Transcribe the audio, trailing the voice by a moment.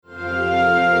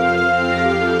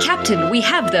Captain, we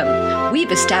have them!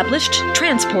 We've established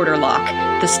Transporter Lock,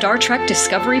 the Star Trek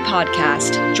Discovery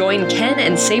podcast. Join Ken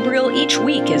and Sabriel each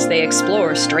week as they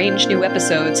explore strange new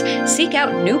episodes, seek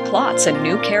out new plots and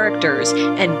new characters,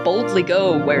 and boldly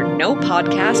go where no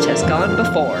podcast has gone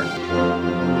before.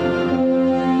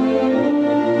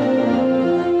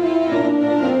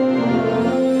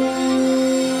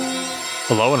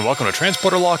 Hello and welcome to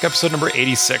Transporter Lock, episode number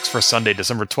 86 for Sunday,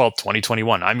 December 12th,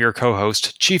 2021. I'm your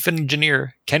co-host, Chief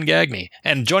Engineer Ken Gagney,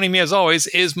 and joining me as always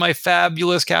is my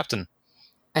fabulous captain.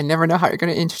 I never know how you're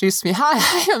going to introduce me. Hi,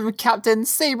 I am Captain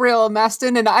Sabriel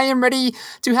Maston, and I am ready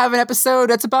to have an episode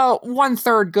that's about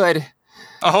 1/3 good.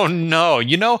 Oh no,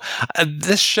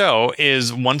 this show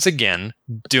is once again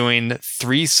doing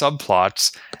 3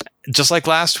 subplots, just like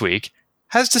last week.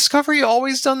 Has Discovery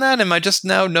always done that? Am I just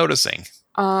now noticing?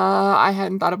 I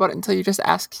hadn't thought about it until you just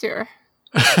asked here.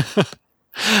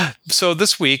 So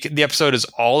this week, the episode is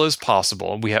All Is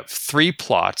Possible. We have 3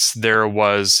 plots. There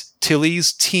was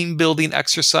Tilly's team building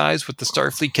exercise with the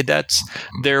Starfleet cadets.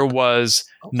 There was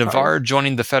Navarre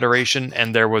joining the Federation,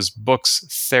 and there was Book's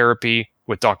therapy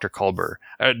with Dr. Culber.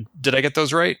 Did I get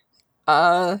those right?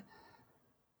 Yeah,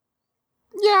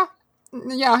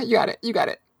 you got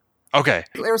it. Okay.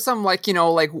 There was some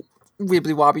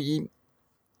wibbly wobbly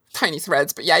tiny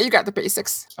threads, but yeah, you got the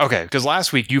basics. Okay, because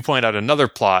last week you pointed out another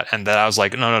plot, and then I was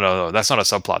like, no, that's not a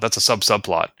subplot. That's a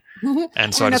subplot.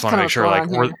 And so I just want to make sure,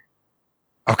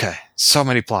 okay, so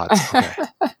many plots. Okay.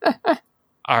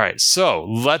 All right, so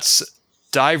let's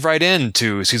dive right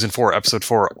into season 4, episode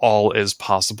 4, All Is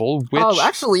Possible. Which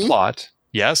plot?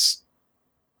 Yes.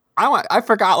 I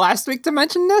forgot last week to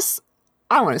mention this.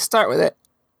 I want to start with it.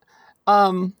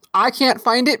 I can't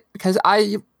find it because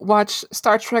I watch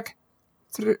Star Trek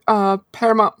through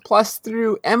Paramount Plus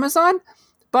through Amazon,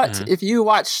 but if you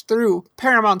watch through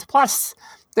Paramount Plus,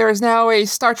 there is now a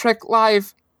Star Trek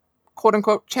Live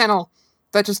quote-unquote channel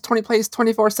that just plays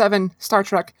 24/7 Star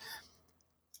Trek.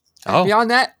 And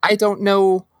beyond that, I don't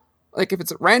know if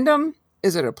it's random,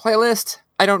 is it a playlist?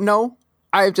 I don't know.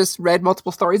 I've just read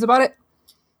multiple stories about it.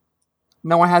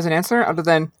 No one has an answer other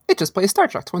than it just plays Star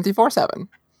Trek 24/7.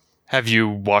 Have you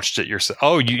watched it yourself?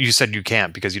 Oh, you said you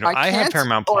can't because I have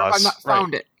Paramount Plus. I've not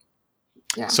found it.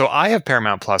 Yeah. So I have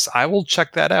Paramount Plus. I will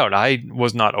check that out. I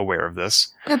was not aware of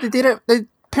this. Yeah, they did it. They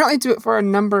apparently do it for a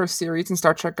number of series, and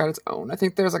Star Trek got its own. I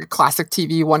think there's a classic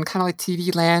TV one, kind of like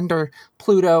TV Land or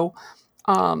Pluto.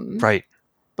 Right.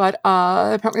 But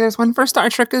apparently there's one for Star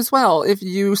Trek as well if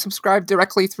you subscribe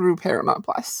directly through Paramount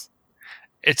Plus.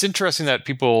 It's interesting that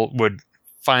people would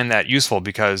find that useful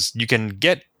because you can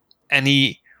get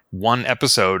any one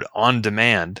episode on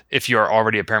demand if you are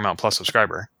already a Paramount Plus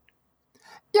subscriber.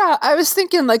 Yeah, I was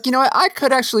thinking, I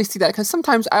could actually see that because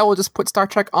sometimes I will just put Star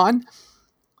Trek on,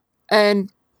 and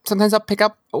sometimes I'll pick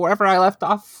up wherever I left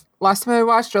off last time I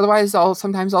watched. Otherwise, I'll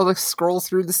scroll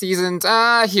through the seasons.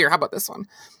 Here, how about this one?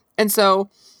 And so,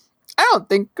 I don't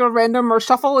think a random or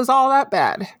shuffle is all that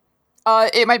bad.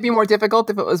 It might be more difficult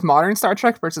if it was modern Star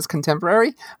Trek versus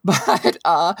contemporary, but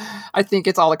I think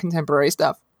it's all the contemporary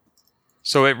stuff.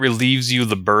 So it relieves you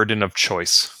the burden of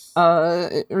choice.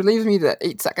 It relieves me the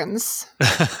 8 seconds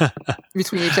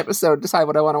between each episode to decide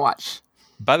what I want to watch.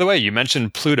 By the way, you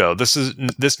mentioned Pluto. This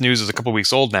news is a couple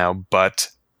weeks old now, but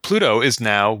Pluto is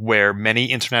now where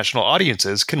many international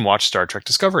audiences can watch Star Trek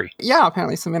Discovery. Yeah,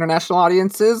 apparently some international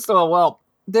audiences. So,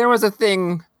 there was a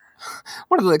thing.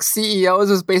 One of the CEOs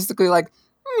was basically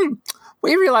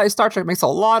we realize Star Trek makes a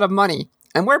lot of money,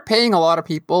 and we're paying a lot of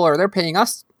people, or they're paying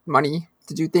us money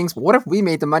to do things. But what if we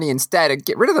made the money instead and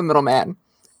get rid of the middleman?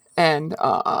 And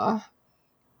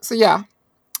so yeah,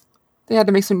 they had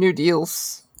to make some new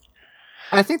deals.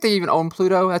 And I think they even own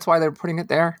Pluto. That's why they're putting it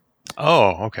there.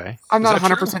 Oh, okay. I'm not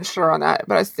 100% sure on that,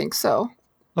 but I think so.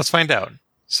 Let's find out.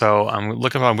 So I'm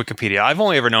looking on Wikipedia. I've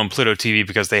only ever known Pluto TV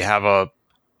because they have a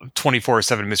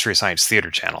 24/7 Mystery Science Theater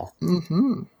channel.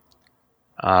 Mm-hmm.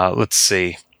 Let's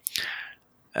see.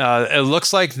 It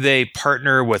looks like they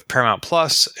partner with Paramount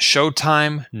Plus,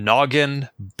 Showtime, Noggin,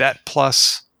 Bet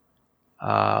Plus.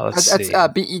 Let's see.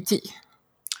 That's BET.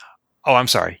 Oh, I'm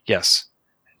sorry. Yes.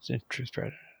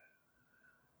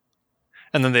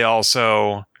 And then they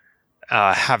also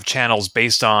have channels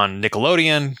based on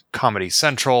Nickelodeon, Comedy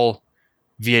Central,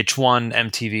 VH1,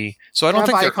 MTV. So I don't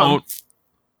think they're own.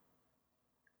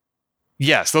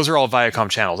 Yes, those are all Viacom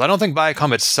channels. I don't think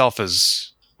Viacom itself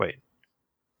is... Wait.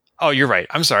 Oh, you're right.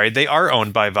 I'm sorry. They are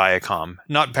owned by Viacom.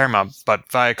 Not Paramount, but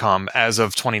Viacom as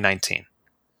of 2019.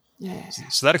 Yeah.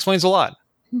 So that explains a lot.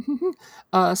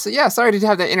 Sorry to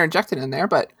have that interjected in there,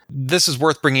 but this is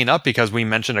worth bringing up because we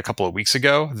mentioned a couple of weeks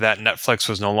ago that Netflix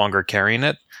was no longer carrying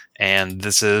it, and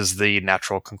this is the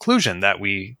natural conclusion that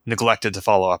we neglected to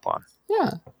follow up on.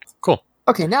 Yeah. Cool.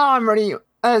 Okay, now I'm ready.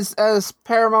 As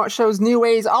Paramount shows new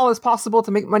ways all is possible to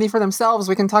make money for themselves,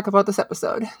 we can talk about this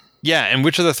episode. Yeah, and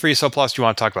which of the three subplots do you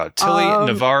want to talk about? Tilly,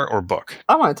 Navarre, or Book?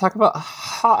 I want to talk about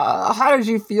how did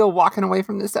you feel walking away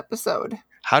from this episode?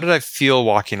 How did I feel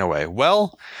walking away?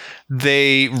 Well,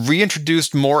 they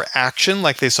reintroduced more action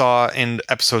like they saw in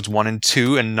episodes 1 and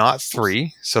 2 and not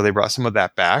 3, so they brought some of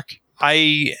that back.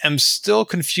 I am still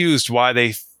confused why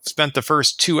they spent the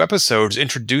first 2 episodes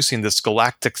introducing this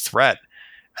galactic threat,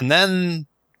 and then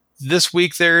this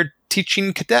week they're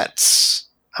teaching cadets.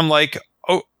 I'm like,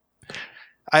 oh,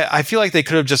 I feel like they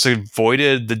could have just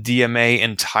avoided the DMA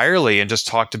entirely and just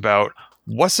talked about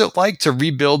what's it like to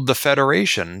rebuild the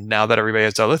Federation now that everybody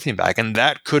has dilithium back, and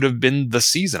that could have been the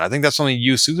season. I think that's something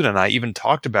you, Susan, and I even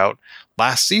talked about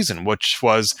last season, which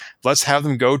was let's have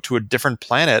them go to a different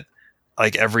planet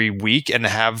like every week and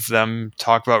have them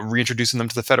talk about reintroducing them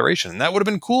to the Federation. And that would have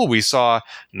been cool. We saw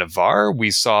Navarre,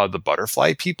 we saw the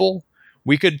butterfly people.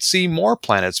 We could see more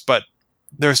planets, but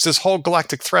there's this whole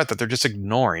galactic threat that they're just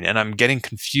ignoring, and I'm getting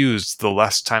confused the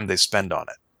less time they spend on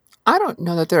it. I don't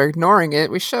know that they're ignoring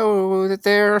it. We show that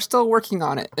they're still working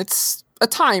on it. It's a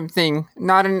time thing.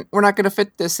 We're not going to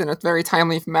fit this in a very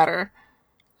timely manner.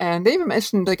 And they even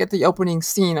mentioned, like, at the opening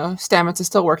scene, Stamets is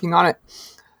still working on it.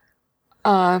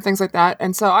 Things like that.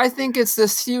 And so I think it's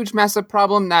this huge, massive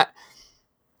problem that,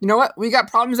 you know what? We got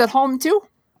problems at home, too.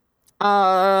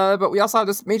 But we also have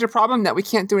this major problem that we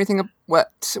can't do anything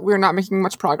what we're not making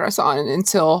much progress on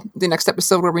until the next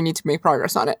episode where we need to make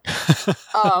progress on it.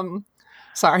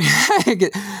 Sorry, I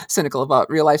get cynical about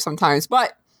real life sometimes,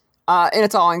 but and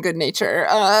it's all in good nature.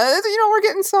 We're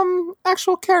getting some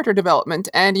actual character development,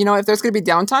 and if there's going to be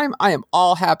downtime, I am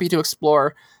all happy to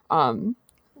explore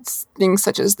things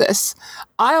such as this.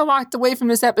 I walked away from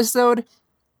this episode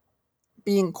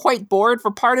being quite bored for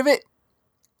part of it,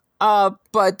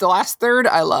 but the last third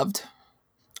I loved.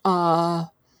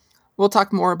 We'll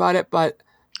talk more about it, but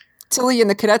Tilly and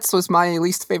the cadets was my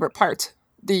least favorite part.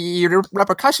 The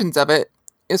repercussions of it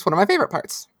is one of my favorite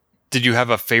parts. Did you have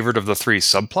a favorite of the 3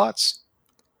 subplots?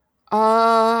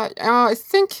 I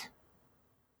think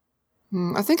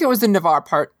it was the Navarre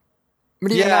part.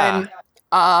 But even then,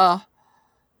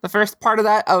 the first part of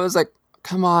that, I was like,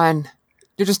 come on,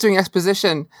 you're just doing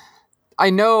exposition. I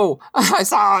know,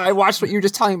 I watched what you were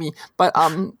just telling me, but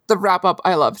the wrap up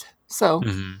I loved. So,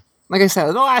 Like I said,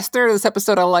 the last third of this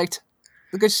episode I liked.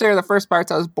 The good share of the first parts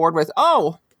I was bored with.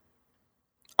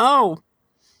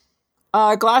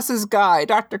 Glasses guy,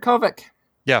 Dr. Kovic.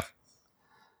 Yeah.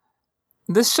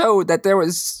 This showed that there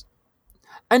was...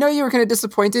 I know you were kind of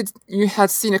disappointed you had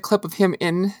seen a clip of him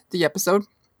in the episode.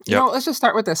 Yep. Let's just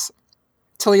start with this.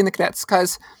 Tilly and the cadets,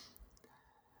 because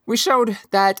we showed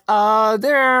that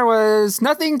there was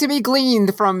nothing to be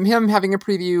gleaned from him having a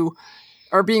preview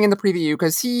or being in the preview,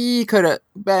 because he could have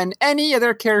been any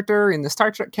other character in the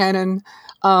Star Trek canon,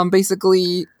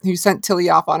 basically, who sent Tilly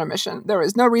off on a mission. There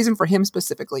was no reason for him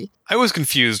specifically. I was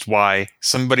confused why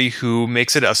somebody who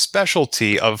makes it a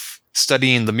specialty of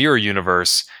studying the mirror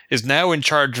universe is now in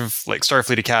charge of like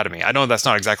Starfleet Academy. I know that's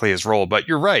not exactly his role, but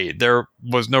you're right. There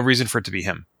was no reason for it to be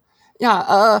him.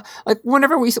 Yeah,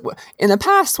 whenever in the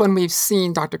past when we've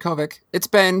seen Dr. Kovic, it's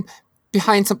been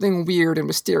behind something weird and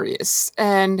mysterious,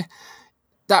 and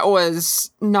that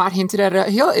was not hinted at.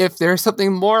 If there's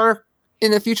something more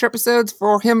in the future episodes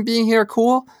for him being here,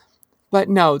 cool. But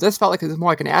no, this felt like it was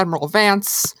more like an Admiral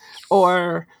Vance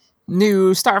or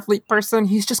new Starfleet person.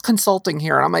 He's just consulting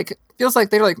here, and I'm like, feels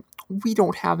like they're like,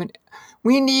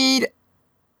 we need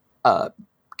a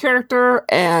character,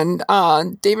 and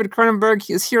David Cronenberg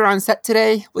is here on set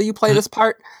today. Will you play this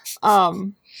part? I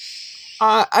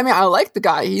like the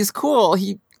guy. He's cool.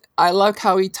 I like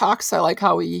how he talks. I like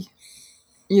how he,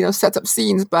 sets up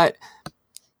scenes. But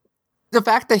the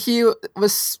fact that he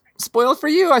was spoiled for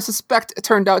you, I suspect it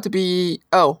turned out to be,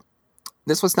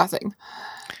 this was nothing.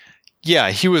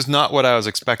 Yeah, he was not what I was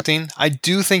expecting. I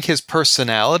do think his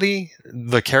personality,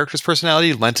 the character's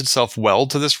personality, lent itself well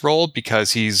to this role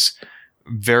because he's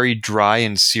very dry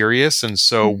and serious, and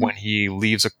so when he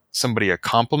leaves somebody a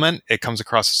compliment, it comes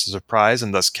across as a surprise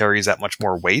and thus carries that much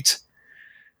more weight.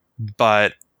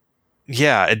 But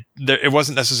yeah, it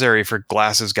wasn't necessary for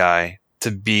Glasses Guy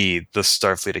to be the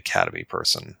Starfleet Academy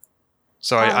person.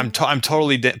 So I'm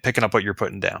totally picking up what you're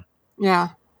putting down. Yeah,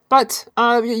 but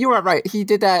you were right. He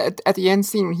did that at the end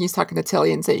scene when he's talking to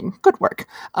Tilly and saying, "Good work."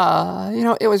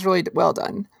 It was really well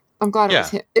done. I'm glad it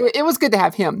was him. It was good to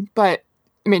have him, but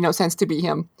it made no sense to be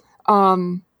him.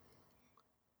 So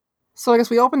I guess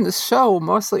we opened the show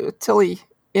mostly with Tilly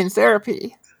in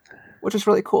therapy, which is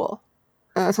really cool.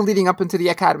 So leading up into the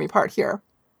academy part here.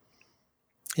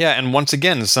 Yeah, and once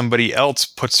again, somebody else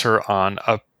puts her on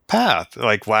a path.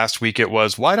 Like last week it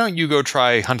was, why don't you go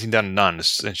try hunting down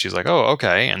nuns? And she's like, oh,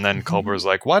 okay. And then Culber's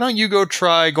like, why don't you go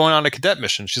try going on a cadet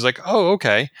mission? She's like, oh,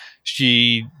 okay.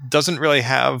 She doesn't really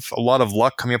have a lot of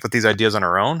luck coming up with these ideas on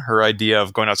her own. Her idea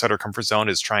of going outside her comfort zone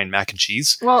is trying mac and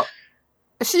cheese. Well,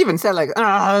 she even said like,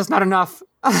 that's not enough.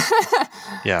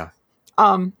 Yeah.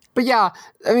 But yeah,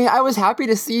 I mean, I was happy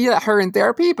to see her in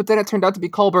therapy, but then it turned out to be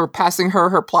Culber passing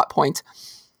her plot point.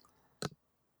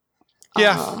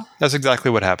 Yeah, that's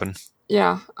exactly what happened.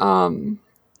 Yeah. And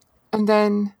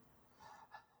then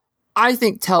I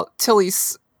think Tilly,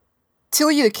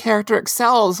 the character,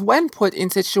 excels when put in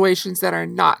situations that are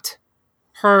not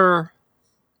her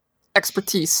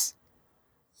expertise.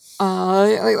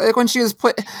 Like when she was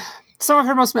put... Some of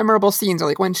her most memorable scenes are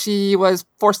like when she was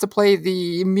forced to play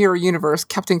the Mirror Universe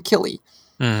Captain Killy.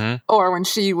 Mm-hmm. Or when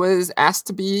she was asked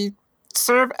to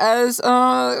serve as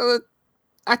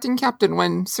acting captain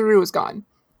when Saru was gone.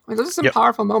 I mean, those are some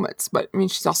powerful moments, but I mean,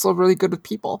 she's also really good with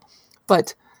people.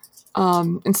 But,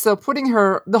 and so putting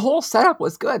her, the whole setup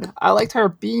was good. I liked her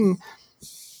being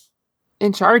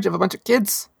in charge of a bunch of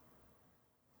kids.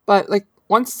 But like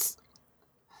once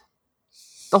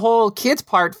the whole kids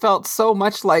part felt so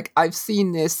much like I've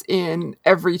seen this in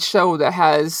every show that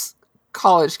has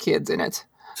college kids in it.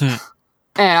 And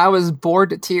I was bored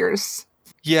to tears.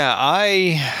 Yeah,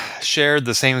 I shared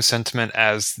the same sentiment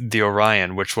as the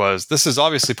Orion, which was, this is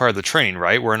obviously part of the training,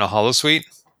 right? We're in a holosuite.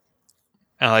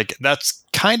 And like, that's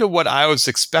kind of what I was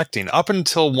expecting up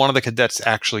until one of the cadets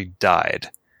actually died.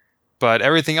 But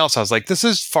everything else, I was like, this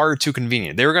is far too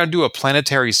convenient. They were going to do a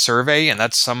planetary survey, and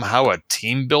that's somehow a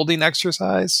team building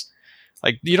exercise.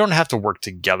 Like, you don't have to work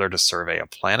together to survey a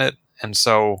planet. And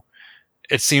so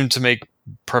it seemed to make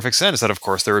perfect sense that, of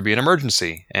course, there would be an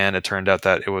emergency. And it turned out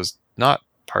that it was not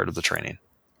part of the training.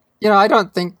 You know, I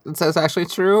don't think that's actually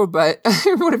true, but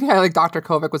what if you had like Dr.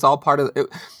 Kovic was all part of it?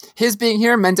 His being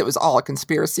here meant it was all a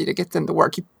conspiracy to get them to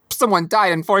work. Someone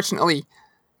died, unfortunately,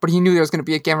 but he knew there was going to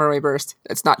be a gamma ray burst.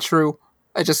 It's not true.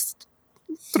 I just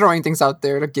throwing things out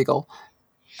there to giggle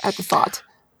at the thought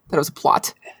that it was a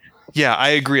plot. Yeah, I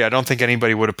agree. I don't think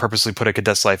anybody would have purposely put a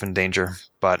cadet's life in danger,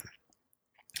 but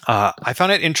I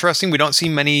found it interesting. We don't see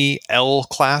many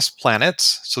L-class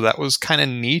planets, so that was kind of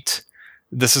neat.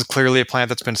 This is clearly a planet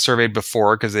that's been surveyed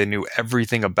before because they knew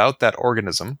everything about that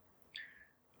organism.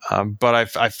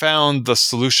 But I found the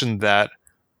solution that,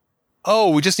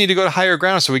 we just need to go to higher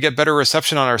ground so we get better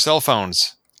reception on our cell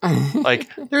phones. Like,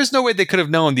 there's no way they could have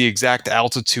known the exact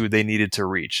altitude they needed to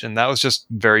reach. And that was just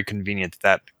very convenient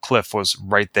that cliff was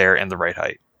right there and the right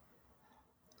height.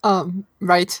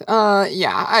 Right.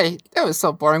 It was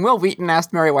so boring. Will Wheaton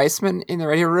asked Mary Weissman in the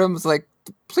radio room, was like,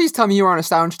 please tell me you were on a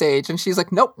soundstage. And she's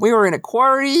like, nope, we were in a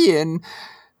quarry in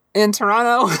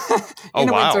Toronto in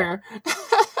the winter.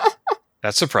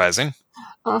 That's surprising.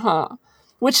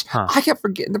 Which I kept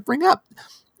forgetting to bring up.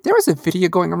 There was a video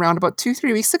going around about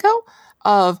 2-3 weeks ago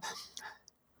of,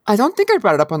 I don't think I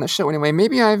brought it up on the show anyway.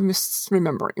 Maybe I'm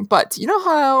misremembering. But you know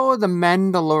how The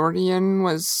Mandalorian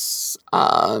was,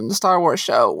 the Star Wars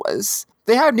show was,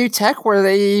 they have new tech where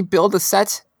they build a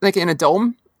set like in a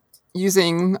dome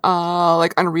using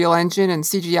like Unreal Engine and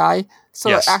CGI so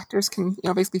that actors can,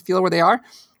 basically feel where they are.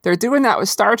 They're doing that with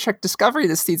Star Trek Discovery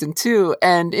this season too,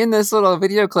 and in this little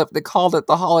video clip, they called it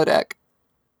the holodeck.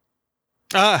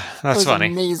 That's funny.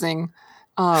 Amazing.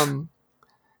 AR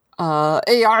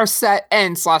set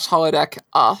and / holodeck.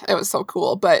 It was so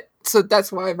cool. But so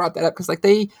that's why I brought that up, because like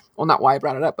not why I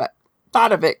brought it up, but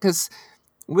thought of it because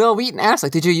Will Wheaton asked,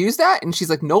 like, did you use that? And she's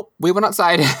like, nope, we went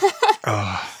outside.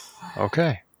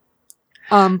 Okay.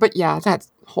 But yeah, that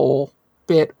whole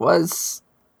bit was.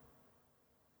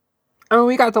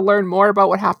 We got to learn more about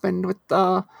what happened with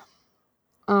the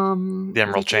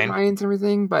Emerald Chain, and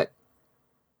everything,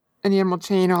 and the Emerald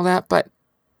Chain, all that. But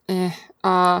I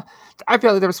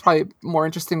feel like there was probably a more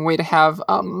interesting way to have.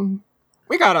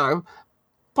 We gotta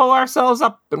pull ourselves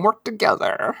up and work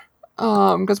together,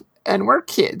 and we're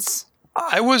kids.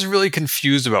 I was really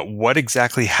confused about what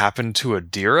exactly happened to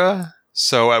Adira.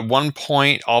 So at one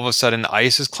point, all of a sudden,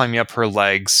 ice is climbing up her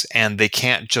legs, and they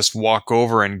can't just walk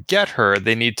over and get her.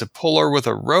 They need to pull her with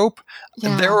a rope.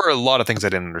 Yeah. There were a lot of things I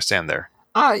didn't understand there.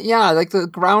 Like the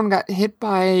ground got hit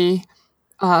by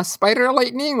spider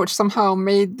lightning, which somehow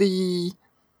made the,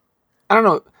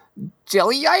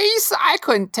 jelly ice? I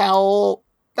couldn't tell.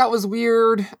 That was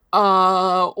weird. When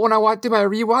I did my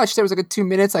rewatch, there was like a 2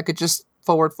 minutes I could just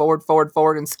forward,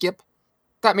 and skip.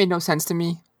 That made no sense to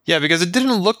me. Yeah, because it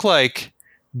didn't look like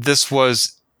this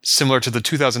was similar to the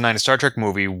 2009 Star Trek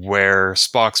movie where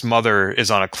Spock's mother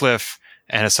is on a cliff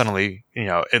and suddenly,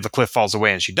 the cliff falls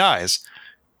away and she dies.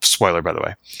 Spoiler, by the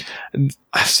way.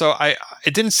 So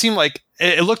it didn't seem like,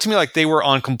 it looked to me like they were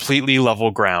on completely level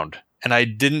ground. And I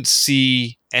didn't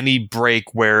see any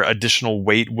break where additional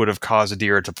weight would have caused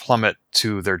Adira to plummet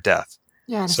to their death.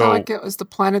 Yeah, it's not like it was the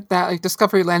planet that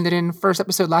Discovery landed in first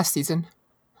episode last season.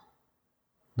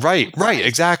 Right,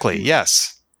 exactly,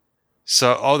 yes.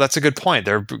 So, that's a good point.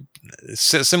 They're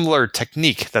similar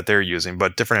technique that they're using,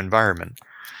 but different environment.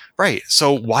 Right,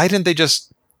 so why didn't they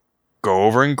just go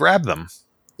over and grab them?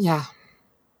 Yeah.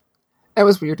 That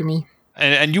was weird to me.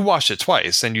 And you watched it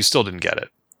twice, and you still didn't get it.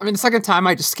 I mean, the second time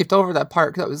I just skipped over that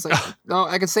part because I was like, no,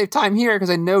 I can save time here because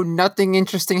I know nothing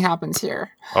interesting happens here.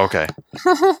 Okay.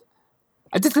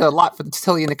 I did that a lot for the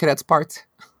Tilly and the cadets part.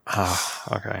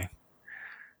 Okay.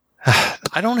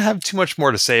 I don't have too much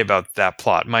more to say about that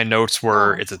plot. My notes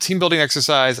were, it's a team building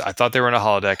exercise. I thought they were in a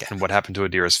holodeck, and what happened to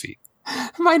Adira's feet.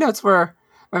 My notes were,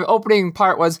 my opening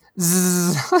part was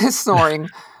zzz, snoring.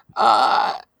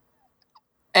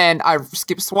 And I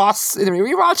skipped swaths in the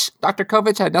rewatch. Dr.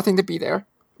 Kovich had nothing to be there.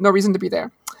 No reason to be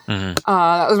there. Mm-hmm.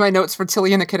 That was my notes for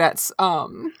Tilly and the cadets.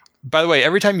 By the way,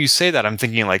 every time you say that, I'm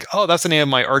thinking like, oh, that's the name of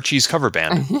my Archie's cover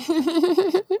band.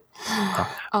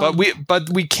 But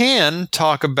we can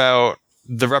talk about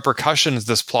the repercussions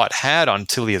this plot had on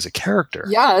Tilly as a character.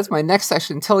 Yeah, that's my next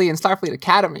section, Tilly and Starfleet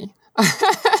Academy. And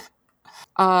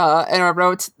I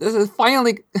wrote,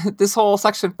 this whole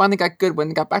section finally got good when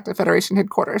they got back to Federation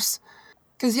headquarters.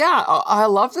 Because, I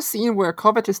love the scene where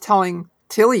Kovich is telling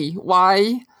Tilly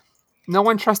why no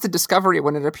one trusted Discovery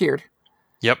when it appeared.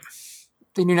 Yep.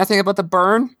 They knew nothing about the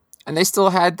burn, and they still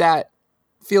had that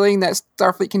feeling that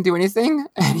Starfleet can do anything.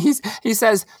 And he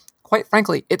says, quite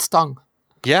frankly, it stung.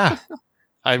 Yeah,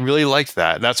 I really liked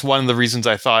that. That's one of the reasons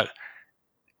I thought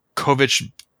Kovich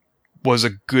was a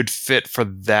good fit for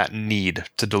that need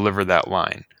to deliver that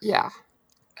line. Yeah.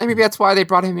 And maybe that's why they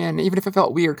brought him in, even if it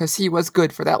felt weird, because he was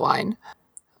good for that line.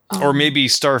 Or maybe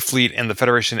Starfleet and the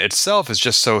Federation itself is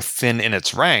just so thin in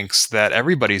its ranks that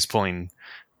everybody's pulling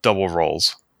double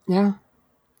roles. Yeah.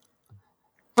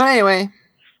 But anyway,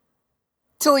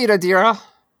 Tilly and Adira.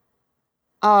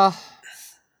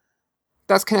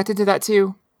 That's connected to that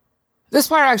too. This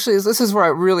part this is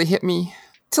where it really hit me.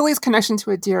 Tilly's connection to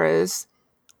Adira is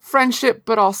friendship,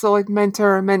 but also like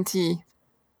mentor-mentee.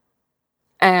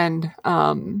 And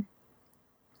I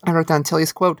wrote down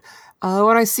Tilly's quote.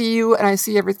 When I see you and I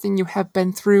see everything you have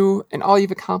been through and all you've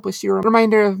accomplished, you're a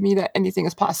reminder of me that anything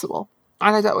is possible.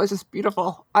 I thought that was just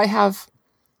beautiful. I have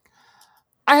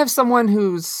someone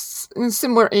who's in a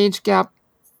similar age gap.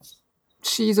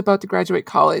 She's about to graduate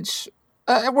college.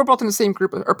 We're both in the same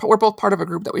group, or we're both part of a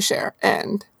group that we share,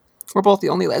 and we're both the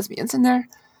only lesbians in there.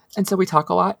 And so we talk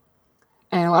a lot.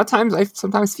 And a lot of times I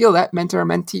sometimes feel that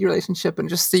mentor-mentee relationship and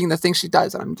just seeing the things she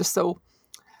does. And I'm just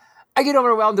I get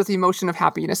overwhelmed with the emotion of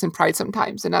happiness and pride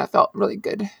sometimes. And that felt really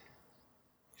good.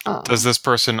 Does this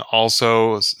person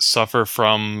also suffer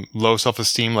from low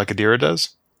self-esteem like Adira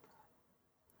does?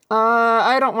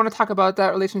 I don't want to talk about that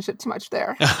relationship too much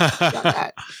there.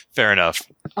 That. Fair enough.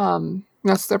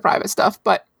 That's their private stuff.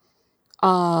 But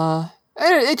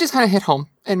it just kind of hit home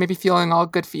and maybe feeling all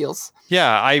good feels.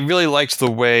 Yeah, I really liked the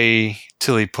way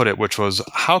Tilly put it, which was,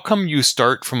 how come you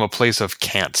start from a place of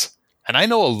can't? And I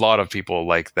know a lot of people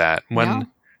like that. When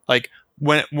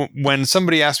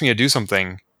somebody asks me to do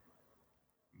something,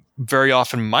 very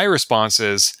often my response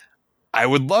is, I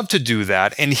would love to do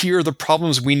that, and here are the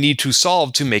problems we need to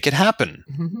solve to make it happen.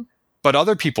 Mm-hmm. But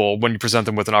other people, when you present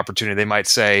them with an opportunity, they might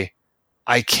say,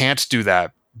 I can't do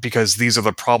that because these are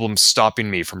the problems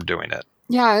stopping me from doing it.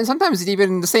 Yeah, and sometimes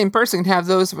even the same person can have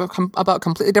those about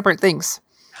completely different things.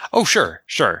 Oh, sure.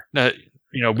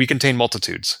 We contain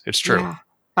multitudes. It's true. Yeah.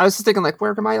 I was just thinking,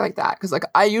 where am I like that? Because,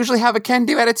 I usually have a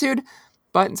can-do attitude,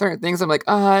 but in certain things, I'm like,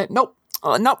 nope.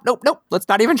 Nope. Let's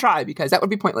not even try, because that would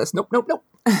be pointless. Nope.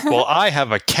 Well, I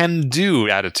have a can-do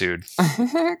attitude.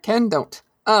 Can don't.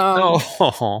 No.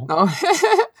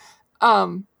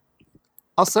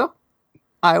 Also,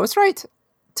 I was right.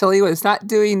 Tilly was not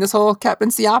doing this whole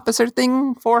captaincy officer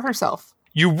thing for herself.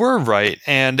 You were right,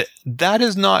 and that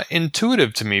is not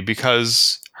intuitive to me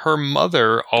because her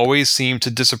mother always seemed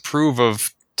to disapprove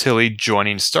of Tilly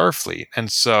joining Starfleet.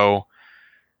 And so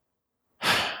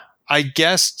I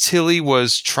guess Tilly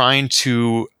was trying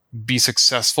to be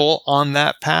successful on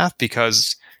that path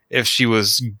because if she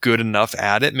was good enough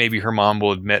at it, maybe her mom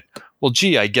will admit, well,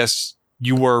 gee, I guess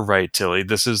you were right, Tilly.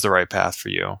 This is the right path for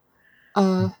you.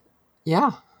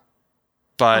 Yeah.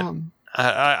 But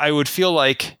I would feel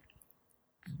like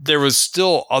there was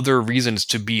still other reasons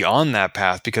to be on that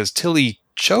path because Tilly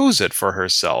chose it for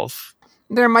herself.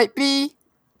 There might be,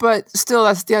 but still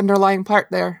that's the underlying part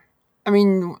there. I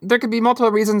mean, there could be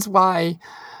multiple reasons why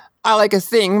I like a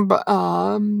thing, but,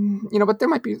 but there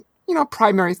might be,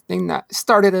 primary thing that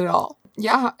started it all.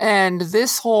 Yeah, and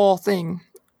this whole thing,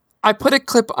 I put a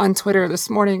clip on Twitter this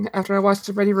morning after I watched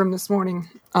the Ready Room this morning,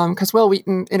 because Will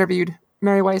Wheaton interviewed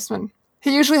Mary Weissman.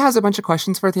 He usually has a bunch of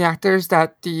questions for the actors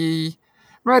that the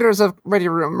writers of Ready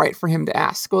Room write for him to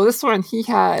ask. Well, this one, he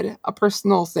had a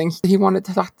personal thing he wanted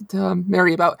to talk to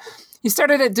Mary about. He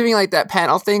started it doing like that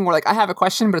panel thing where like, I have a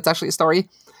question, but it's actually a story.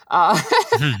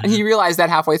 And he realized that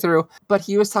halfway through. But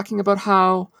he was talking about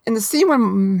how in the scene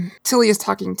when Tilly is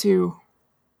talking to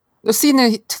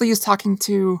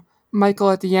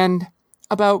Michael at the end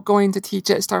about going to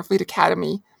teach at Starfleet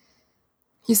Academy,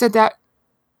 he said that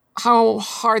how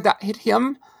hard that hit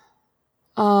him.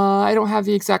 I don't have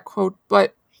the exact quote,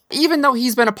 but even though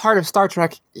he's been a part of Star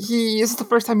Trek, this is the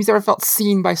first time he's ever felt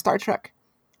seen by Star Trek.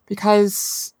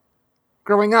 Because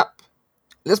growing up,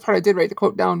 this part I did write the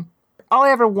quote down, all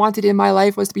I ever wanted in my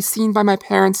life was to be seen by my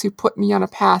parents who put me on a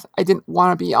path I didn't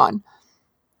want to be on,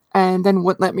 and then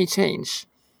wouldn't let me change.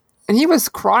 And he was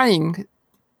crying,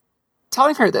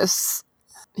 telling her this.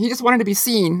 He just wanted to be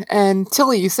seen, and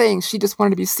Tilly saying she just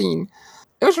wanted to be seen.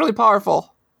 It was really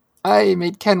powerful. I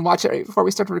made Ken watch it right before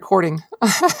we started recording.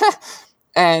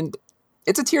 And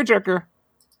it's a tearjerker.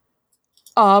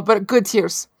 But good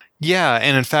tears. Yeah,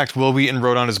 and in fact, Will Wheaton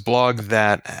wrote on his blog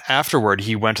that afterward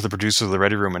he went to the producers of the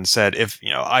Ready Room and said,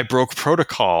 I broke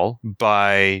protocol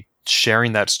by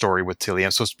sharing that story with Tilly.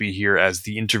 I'm supposed to be here as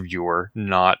the interviewer,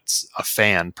 not a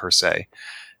fan per se.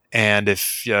 And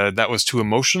if that was too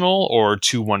emotional or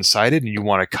too one-sided and you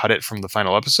want to cut it from the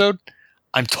final episode,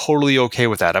 I'm totally okay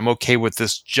with that. I'm okay with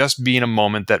this just being a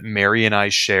moment that Mary and I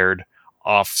shared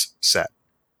off set.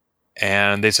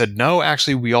 And they said, no,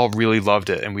 actually, we all really loved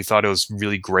it. And we thought it was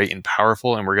really great and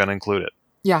powerful, and we're going to include it.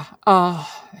 Yeah.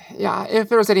 If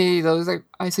there was any of those,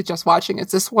 I suggest watching.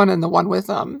 It's this one and the one with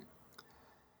Ian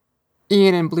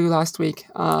and Blue last week.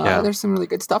 There's some really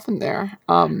good stuff in there.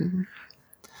 No,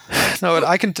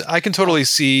 I can totally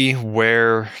see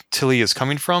where Tilly is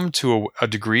coming from to a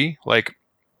degree. Like,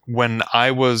 when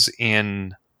I was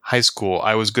in high school,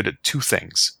 I was good at two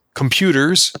things.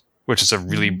 Computers, which is a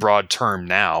really broad term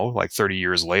now, like 30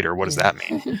 years later. What does that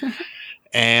mean?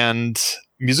 And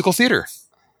musical theater.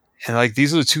 And like,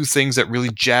 these are the two things that really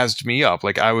jazzed me up.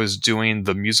 Like, I was doing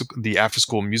the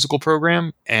after-school musical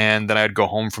program, and then I'd go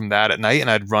home from that at night, and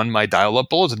I'd run my dial-up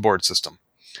bulletin board system.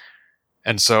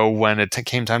 And so when it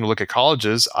came time to look at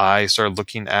colleges, I started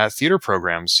looking at theater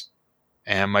programs.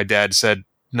 And my dad said,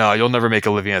 no, you'll never make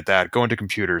a living at that. Go into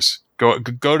computers. Go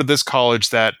to this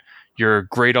college that your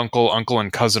great uncle,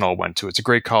 and cousin all went to. It's a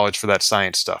great college for that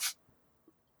science stuff.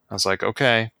 I was like,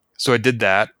 okay. So I did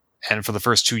that. And for the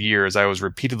first 2 years, I was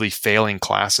repeatedly failing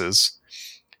classes.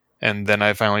 And then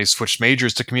I finally switched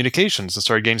majors to communications and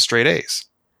started getting straight A's.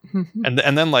 Mm-hmm.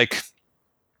 And then like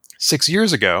 6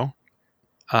 years ago,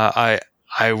 I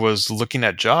was looking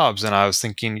at jobs and I was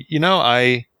thinking,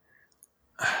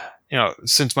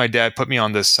 since my dad put me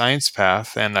on this science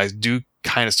path and I do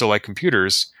kind of still like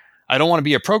computers, I don't want to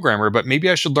be a programmer, but maybe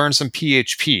I should learn some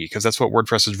PHP because that's what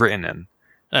WordPress is written in.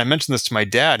 And I mentioned this to my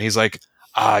dad. And he's like,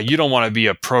 you don't want to be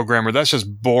a programmer. That's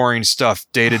just boring stuff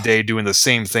day to day doing the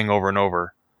same thing over and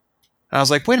over. And I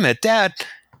was like, wait a minute, Dad,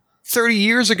 30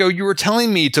 years ago, you were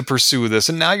telling me to pursue this.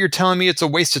 And now you're telling me it's a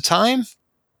waste of time. And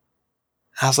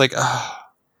I was like,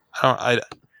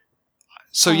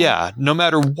 So yeah, no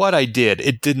matter what I did,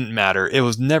 it didn't matter. It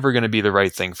was never going to be the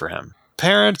right thing for him.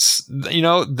 Parents,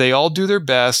 they all do their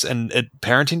best, and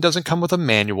parenting doesn't come with a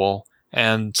manual.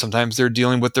 And sometimes they're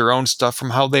dealing with their own stuff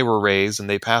from how they were raised, and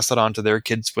they pass it on to their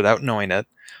kids without knowing it.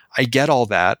 I get all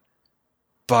that.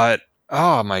 But,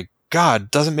 oh my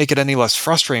God, doesn't make it any less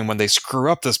frustrating when they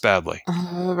screw up this badly.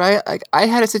 Right? Like, I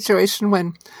had a situation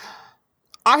when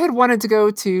I had wanted to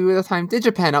go to, at the time,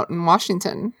 Digipen out in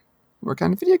Washington. Work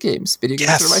on video games. Video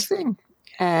games are my thing.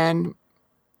 And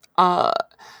I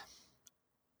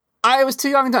was too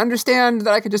young to understand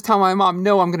that I could just tell my mom,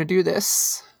 no, I'm going to do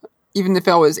this. Even if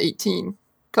I was 18.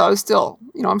 Because I was still,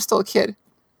 I'm still a kid.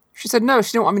 She said no,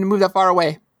 she didn't want me to move that far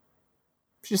away.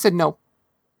 She just said no.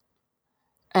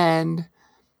 And,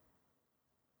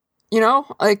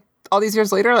 like, all these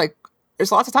years later, like,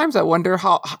 there's lots of times I wonder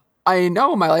how I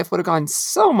know my life would have gone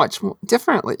so much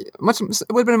differently. It would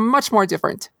have been much more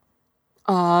different.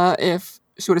 If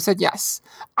she would have said yes.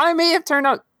 I may have turned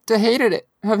out to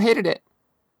have hated it,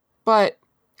 but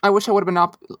I wish I would have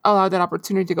been allowed that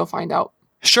opportunity to go find out.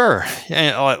 Sure.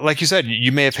 And like you said,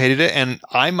 you may have hated it, and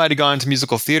I might have gone to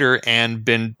musical theater and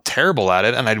been terrible at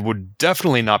it, and I would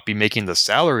definitely not be making the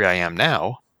salary I am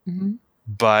now. Mm-hmm.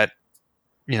 But,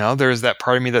 there's that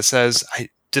part of me that says,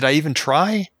 did I even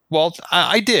try? Well,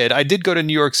 I did. I did go to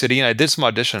New York City, and I did some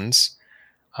auditions,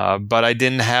 but I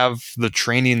didn't have the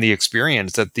training, the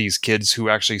experience that these kids who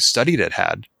actually studied it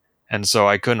had. And so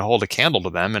I couldn't hold a candle to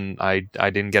them, and I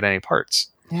didn't get any parts.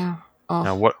 Yeah.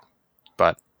 Oh.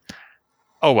 But...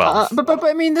 Oh, well. But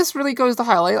I mean, this really goes to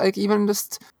highlight, like, even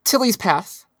just Tilly's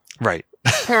path. Right.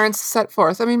 Parents set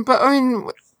forth. What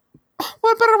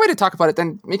better way to talk about it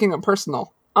than making it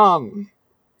personal?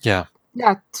 Yeah.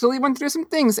 Yeah, Tilly went through some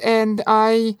things, and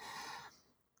I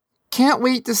can't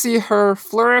wait to see her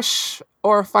flourish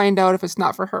or find out if it's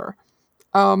not for her.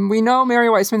 We know Mary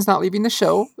Weissman's not leaving the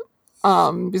show,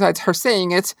 besides her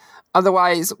saying it.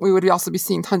 Otherwise, we would also be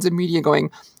seeing tons of media going,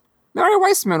 Mary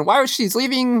Weissman, why was she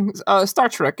leaving Star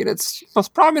Trek in its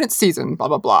most prominent season, blah,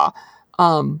 blah, blah.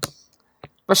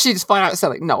 But she just flat out said,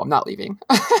 like, no, I'm not leaving.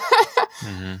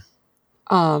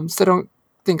 Mm-hmm. So don't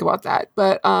think about that.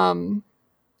 But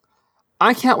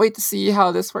I can't wait to see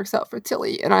how this works out for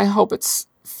Tilly, and I hope it's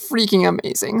freaking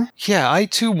amazing. Yeah, I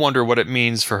too wonder what it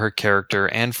means for her character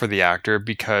and for the actor,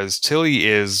 because Tilly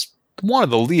is one of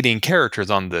the leading characters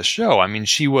on this show. I mean,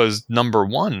 she was number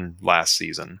 1 last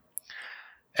season.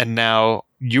 And now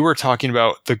you were talking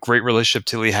about the great relationship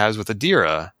Tilly has with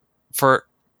Adira. For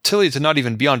Tilly to not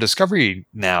even be on Discovery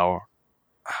now,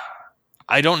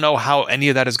 I don't know how any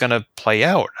of that is going to play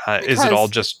out. Is it all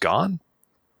just gone?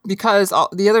 Because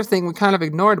the other thing we kind of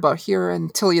ignored about here in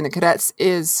Tilly and the Cadets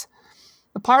is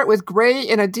the part with Gray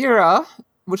and Adira,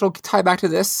 which will tie back to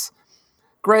this.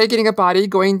 Gray getting a body,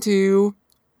 going to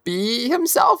be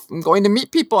himself. I'm going to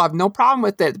meet people. I have no problem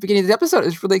with it. At the beginning of the episode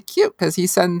is really cute because he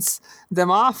sends them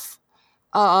off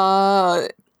to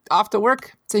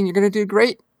work saying you're going to do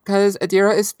great because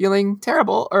Adira is feeling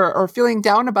terrible or feeling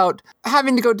down about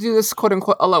having to go do this quote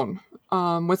unquote alone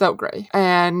without Gray.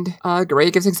 And Gray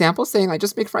gives examples saying I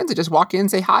just make friends. I just walk in,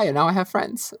 say hi, and now I have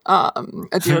friends.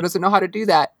 Adira doesn't know how to do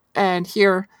that. And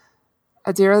here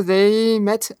Adira, they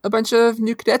met a bunch of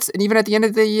new cadets, and even at the end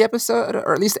of the episode,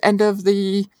 or at least the end of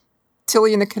the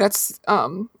Tilly and the Cadets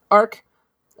arc,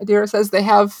 Adira says they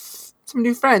have some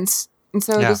new friends. And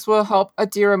so this will help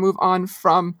Adira move on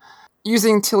from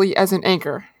using Tilly as an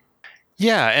anchor.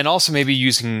 Yeah, and also maybe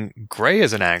using Gray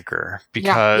as an anchor,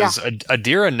 because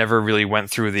Adira never really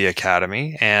went through the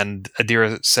academy, and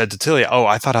Adira said to Tilly, oh,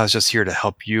 I thought I was just here to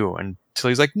help you. And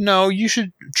Tilly's like, no, you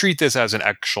should treat this as an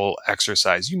actual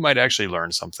exercise. You might actually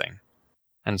learn something.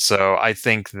 And so I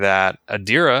think that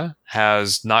Adira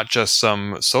has not just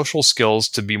some social skills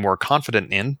to be more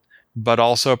confident in, but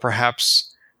also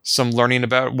perhaps some learning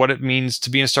about what it means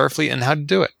to be in Starfleet and how to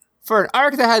do it. For an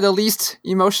arc that had the least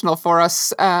emotional for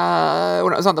us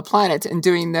when it was on the planet and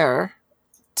doing their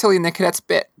Tilly and the Cadets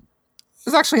bit,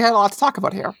 this actually had a lot to talk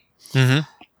about here. Mm-hmm.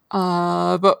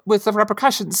 But with the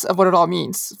repercussions of what it all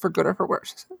means, for good or for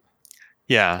worse.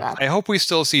 Yeah, I hope we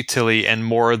still see Tilly and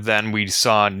more than we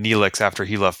saw Neelix after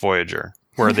he left Voyager,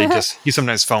 where he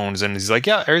sometimes phones and he's like,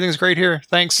 yeah, everything's great here,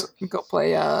 thanks. Go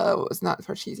play, what was not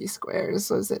Parcheesi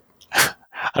Squares, was it?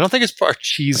 I don't think it's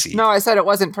Parcheesi. No, I said it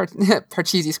wasn't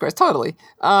Parcheesi Squares, totally.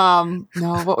 No,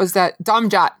 what was that?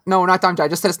 Domjot. No, not Domjot, I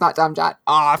just said it's not Domjot.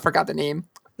 Oh, I forgot the name.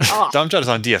 Oh. Domjot is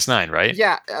on DS9, right?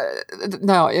 Yeah,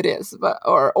 no, it is, but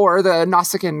or the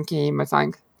Nausicaan game, I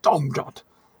think. Domjot.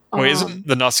 Wait, isn't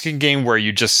the Nausicaan game where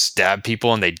you just stab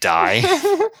people and they die?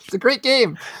 It's a great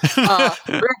game. We're going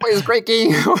to play this great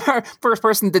game where first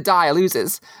person to die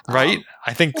loses. Right?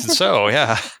 I think so,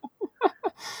 yeah.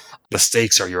 The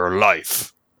stakes are your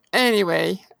life.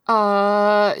 Anyway,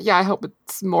 I hope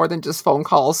it's more than just phone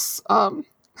calls. But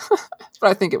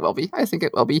I think it will be.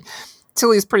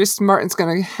 Tilly's pretty smart and is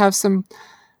going to have some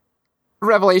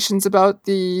revelations about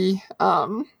the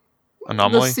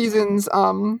anomaly, the season's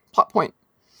plot point.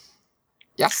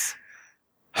 Yes.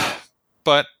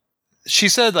 But she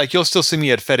said, like, you'll still see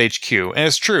me at Fed HQ. And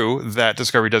it's true that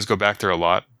Discovery does go back there a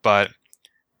lot, but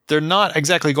they're not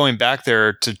exactly going back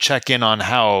there to check in on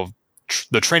how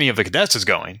the training of the cadets is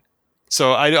going.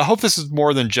 So I hope this is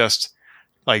more than just,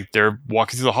 like, they're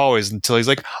walking through the hallways until he's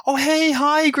like, oh, hey,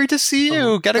 hi, great to see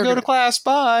you. Gotta go to class,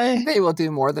 bye. They will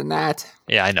do more than that.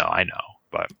 Yeah, I know.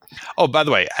 But, oh, by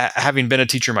the way, having been a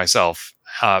teacher myself,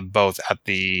 both at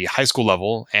the high school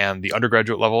level and the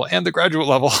undergraduate level and the graduate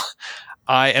level,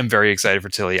 I am very excited for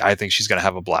Tilly. I think she's going to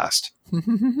have a blast.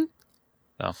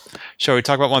 So, shall we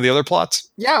talk about one of the other plots?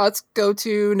 Yeah, let's go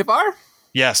to Navarre.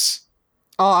 Yes.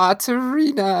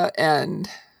 Tarina and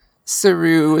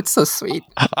Saru. It's so sweet.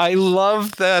 I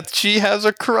love that she has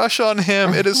a crush on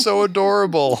him. It is so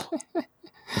adorable.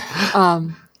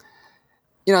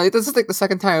 This is like the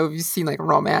second time we've seen like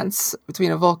romance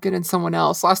between a Vulcan and someone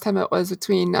else. Last time it was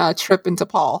between Trip and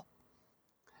T'Pol.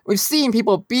 We've seen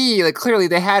people be like, clearly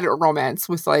they had a romance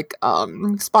with like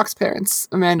Spock's parents,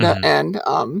 Amanda and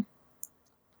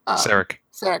Sarek.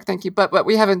 Sarek, thank you. But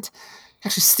we haven't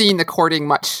actually seen the courting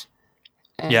much.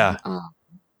 And, yeah.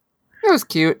 It was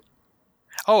cute.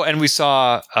 Oh, and we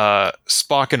saw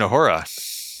Spock and Uhura.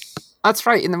 That's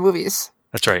right, in the movies.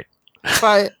 That's right.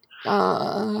 But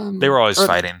they were always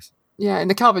fighting. Yeah, in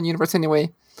the Kelvin universe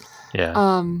anyway. Yeah.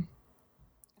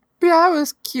 But yeah, it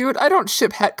was cute. I don't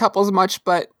ship het couples much,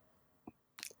 but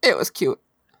it was cute.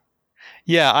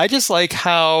 Yeah, I just like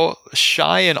how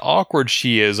shy and awkward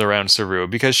she is around Saru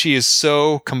because she is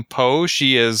so composed.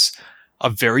 She is a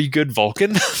very good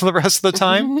Vulcan the rest of the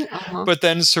time. But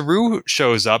then Saru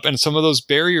shows up and some of those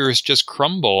barriers just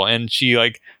crumble and she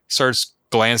like starts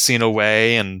glancing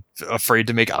away and afraid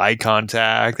to make eye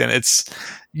contact. And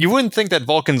you wouldn't think that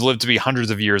Vulcans live to be hundreds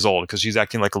of years old because she's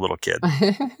acting like a little kid.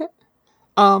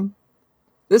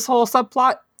 This whole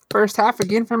subplot, first half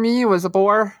again for me, was a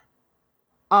bore.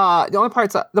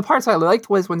 The parts I liked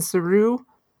was when Saru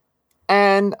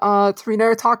and T'Rina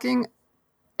are talking,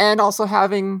 and also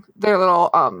having their little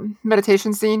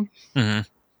meditation scene. Mm-hmm.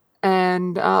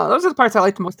 And those are the parts I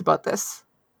liked most about this.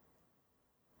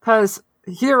 Because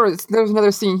there's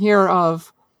another scene here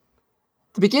of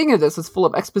the beginning of this is full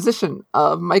of exposition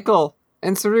of Michael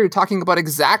and Saru talking about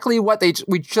exactly what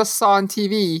we just saw on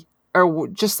TV or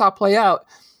just saw play out.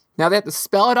 Now they have to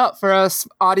spell it out for us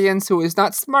audience who is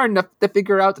not smart enough to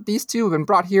figure out that these two have been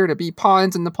brought here to be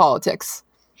pawns in the politics,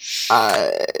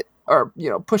 or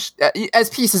pushed as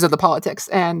pieces of the politics.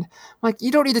 And I'm like,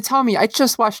 you don't need to tell me. I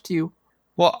just watched you.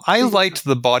 Well, I liked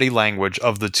the body language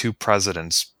of the two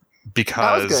presidents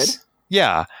because that was good.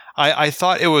 Yeah, I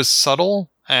thought it was subtle.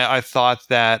 I thought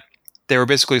that they were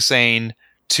basically saying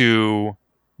to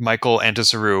Michael and to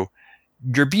Saru,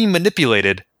 "You're being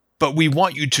manipulated, but we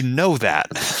want you to know that."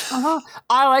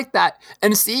 I like that.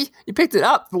 And see, you picked it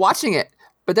up watching it,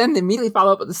 but then they immediately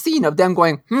follow up with the scene of them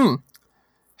going,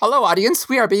 hello, audience,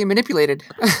 we are being manipulated.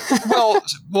 well,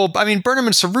 I mean, Burnham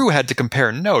and Saru had to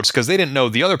compare notes because they didn't know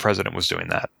the other president was doing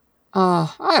that.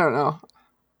 I don't know.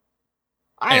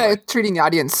 Anyway. I like treating the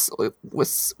audience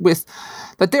with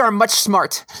that they are much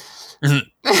smart. They're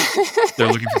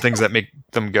looking for things that make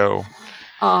them go.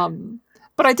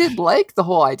 But I did like the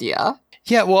whole idea.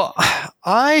 Yeah, well,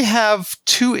 I have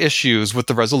two issues with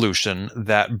the resolution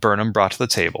that Burnham brought to the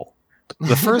table.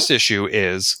 The first issue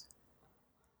is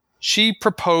she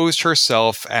proposed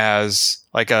herself as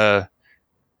like I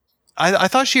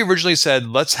thought she originally said,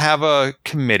 let's have a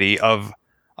committee of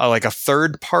like a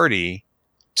third party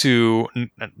to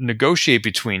negotiate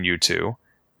between you two.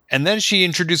 And then she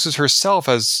introduces herself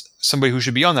as somebody who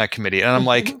should be on that committee. And I'm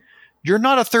like, you're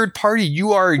not a third party.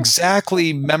 You are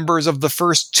exactly members of the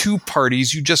first two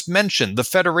parties you just mentioned, the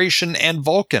Federation and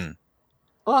Vulcan.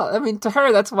 Well, I mean, to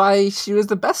her, that's why she was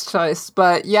the best choice.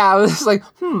 But yeah, I was like,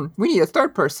 we need a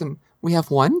third person. We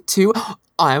have one, two,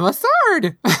 I'm a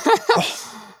third.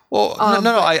 Well,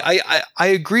 no. I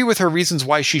agree with her reasons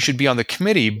why she should be on the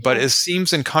committee, but it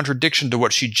seems in contradiction to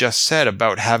what she just said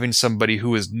about having somebody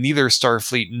who is neither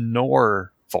Starfleet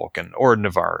nor Vulcan or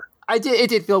Navarre. It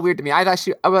did feel weird to me. I was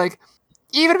like,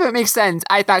 even if it makes sense,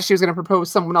 I thought she was going to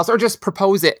propose someone else or just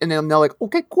propose it. And then they're like,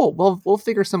 okay, cool. We'll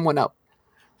figure someone out.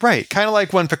 Right. Kind of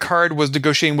like when Picard was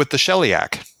negotiating with the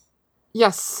Shellyak.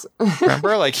 Yes.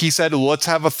 Remember? Like he said, let's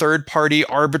have a third party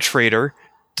arbitrator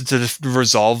to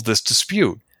resolve this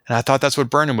dispute. And I thought that's what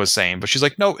Burnham was saying. But she's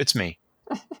like, no, it's me.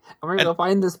 We're going to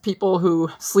find these people who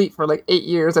sleep for like 8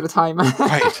 years at a time.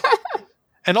 Right.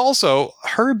 And also,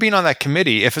 her being on that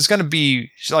committee, if it's going to be,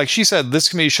 like she said, this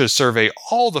committee should survey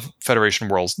all the Federation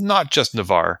worlds, not just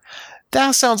Navarre.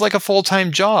 That sounds like a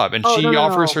full-time job. And she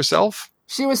offers herself?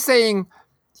 She was saying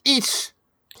each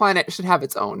planet should have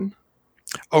its own.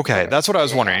 Okay, that's what I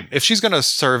was wondering. If she's going to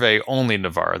survey only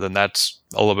Navarre, then that's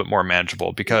a little bit more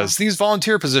manageable because these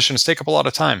volunteer positions take up a lot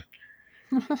of time.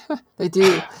 They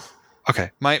do. Okay,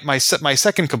 my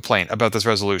second complaint about this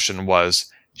resolution was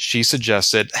she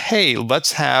suggested, hey,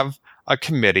 let's have a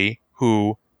committee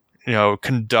who,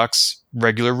 conducts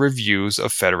regular reviews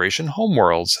of Federation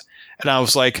homeworlds. And I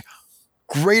was like,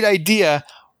 great idea.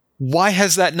 Why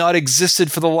has that not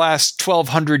existed for the last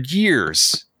 1,200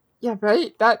 years? Yeah,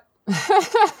 right?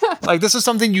 Like, this is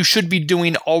something you should be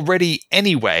doing already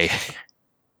anyway.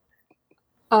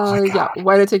 Yeah,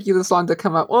 why did it take you this long to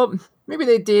come up? Well, maybe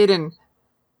they did and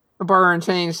borrow and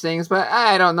change things, but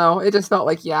I don't know. It just felt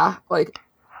like,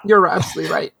 You're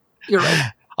absolutely right. You're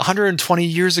right. 120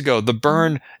 years ago, the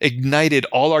burn ignited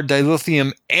all our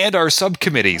dilithium and our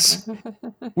subcommittees.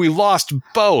 We lost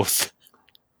both.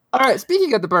 All right,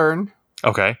 speaking of the burn.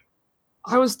 Okay.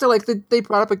 I was still like, they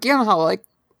brought up again how like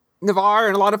Navarre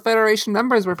and a lot of Federation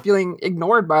members were feeling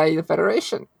ignored by the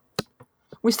Federation.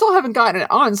 We still haven't gotten an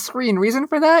on-screen reason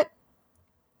for that,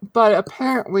 but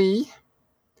apparently,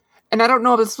 and I don't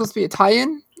know if it's supposed to be a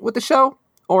tie-in with the show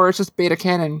or it's just beta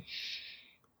canon,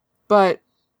 but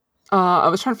I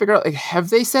was trying to figure out, like, have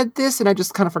they said this and I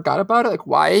just kind of forgot about it, like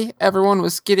why everyone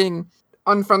was getting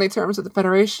unfriendly terms with the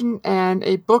Federation, and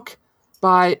a book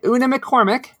by Una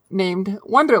McCormick named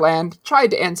Wonderland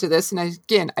tried to answer this, and I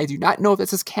do not know if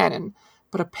this is canon,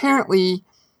 but apparently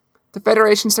the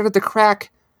Federation started to crack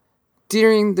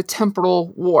during the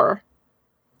Temporal War,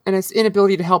 and its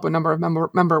inability to help a number of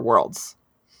member worlds.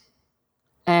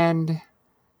 And,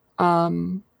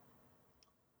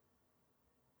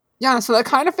 yeah, so that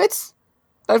kind of fits.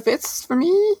 That fits for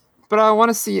me, but I want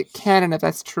to see it canon if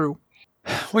that's true.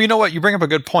 Well, you know what? You bring up a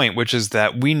good point, which is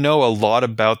that we know a lot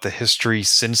about the history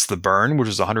since the burn, which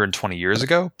was 120 years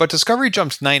ago, but Discovery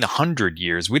jumped 900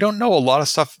 years. We don't know a lot of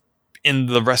stuff in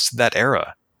the rest of that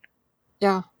era.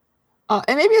 Yeah.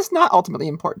 And maybe it's not ultimately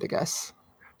important, I guess.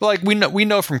 Like, we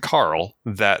know from Carl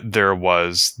that there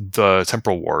was the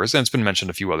Temporal Wars, and it's been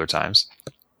mentioned a few other times.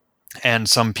 And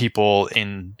some people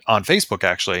on Facebook,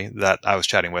 actually, that I was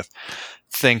chatting with,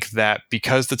 think that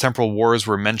because the Temporal Wars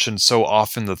were mentioned so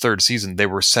often in the third season, they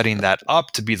were setting that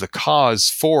up to be the cause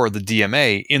for the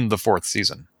DMA in the fourth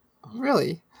season.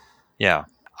 Really? Yeah.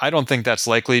 I don't think that's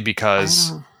likely,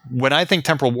 because when I think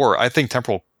Temporal War, I think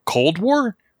Temporal Cold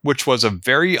War, which was a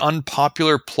very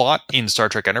unpopular plot in Star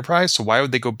Trek Enterprise, so why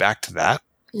would they go back to that?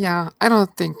 Yeah, I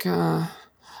don't think...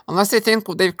 unless they think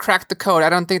they've cracked the code, I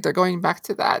don't think they're going back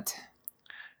to that.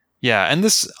 Yeah, and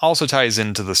this also ties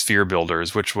into the Sphere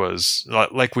Builders, which was,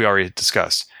 like we already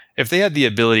discussed, if they had the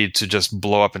ability to just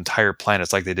blow up entire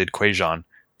planets like they did Quajon,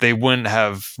 they wouldn't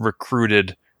have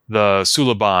recruited the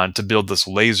Suliban to build this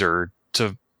laser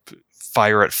to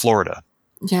fire at Florida.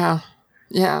 Yeah.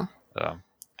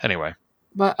 Anyway.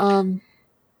 But,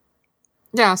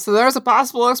 yeah, so there's a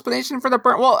possible explanation for the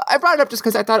burn. Well, I brought it up just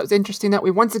because I thought it was interesting that we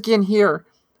once again hear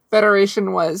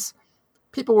Federation was...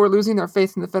 People were losing their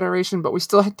faith in the Federation, but we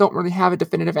still don't really have a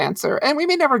definitive answer. And we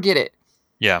may never get it.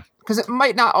 Yeah. Because it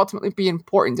might not ultimately be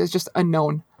important. It's just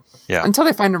unknown. Yeah. Until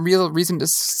they find a real reason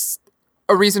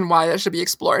why that should be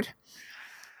explored.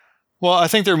 Well, I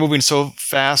think they're moving so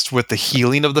fast with the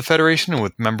healing of the Federation and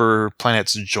with member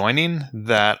planets joining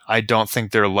that I don't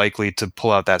think they're likely to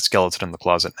pull out that skeleton in the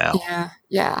closet now.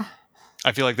 Yeah.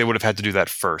 I feel like they would have had to do that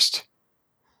first.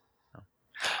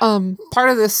 Part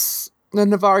of this... The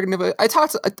Navarre, I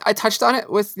touched on it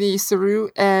with the Saru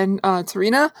and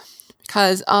Tarina,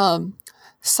 because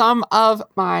some of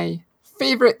my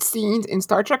favorite scenes in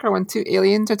Star Trek are when two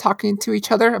aliens are talking to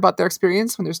each other about their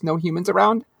experience when there's no humans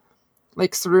around.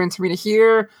 Like Saru and Tarina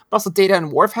here, but also Data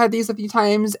and Worf had these a few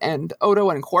times, and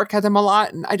Odo and Quark had them a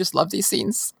lot, and I just love these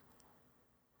scenes.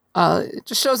 It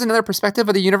just shows another perspective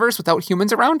of the universe without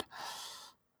humans around.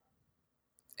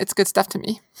 It's good stuff to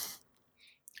me.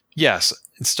 Yes,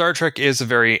 Star Trek is a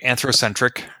very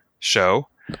anthrocentric show.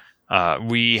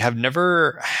 We have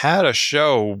never had a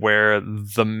show where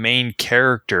the main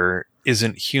character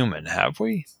isn't human, have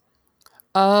we?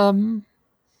 The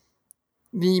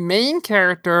main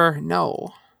character,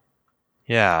 no.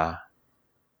 Yeah.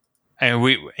 And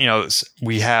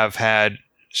we have had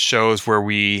shows where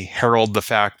we herald the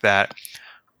fact that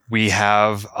we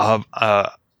have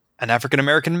an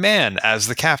African-American man as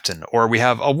the captain, or we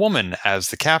have a woman as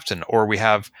the captain, or we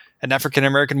have an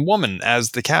African-American woman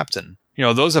as the captain.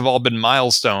 Those have all been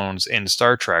milestones in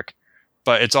Star Trek,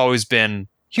 but it's always been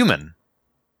human.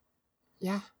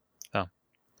 Yeah.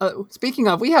 Oh. Speaking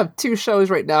of, we have two shows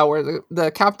right now where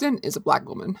the captain is a black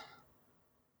woman.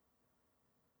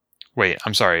 Wait,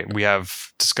 I'm sorry. We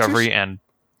have Discovery and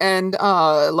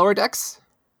Lower Decks.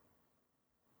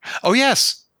 Oh,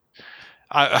 yes.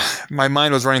 My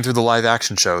mind was running through the live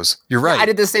action shows. You're right. I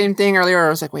did the same thing earlier. I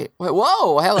was like, wait,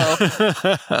 whoa, hello.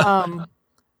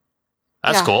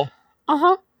 That's cool.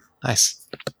 Uh-huh. Nice.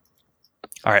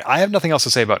 All right. I have nothing else to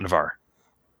say about Navarre.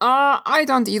 I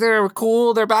don't either. We're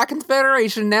cool. They're back in the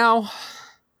Federation now.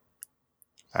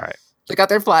 All right. They got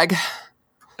their flag.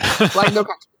 Flag no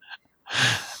country.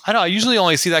 I know. I usually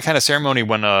only see that kind of ceremony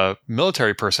when a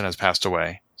military person has passed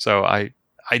away. So I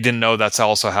didn't know that's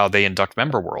also how they induct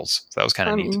member worlds. So that was kind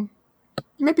of neat.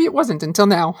 Maybe it wasn't until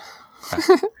now.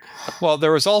 Well,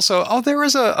 there was also... there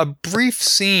was a brief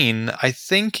scene, I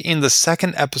think, in the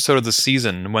second episode of the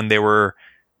season when they were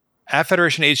at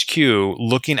Federation HQ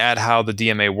looking at how the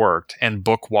DMA worked, and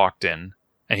Book walked in,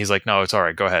 and he's like, no, it's all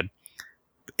right, go ahead.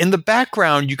 In the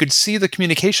background, you could see the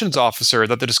communications officer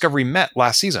that the Discovery met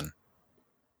last season.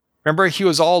 Remember, he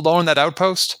was all alone in that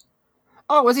outpost?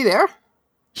 Oh, was he there?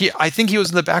 I think he was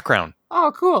in the background.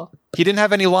 Oh, cool. He didn't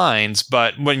have any lines,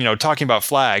 but when talking about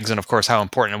flags and of course how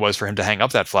important it was for him to hang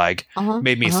up that flag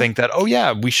made me think that, oh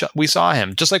yeah, we saw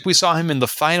him, just like we saw him in the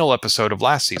final episode of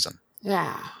last season.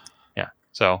 Yeah. Yeah.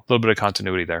 So a little bit of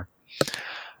continuity there.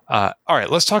 All right,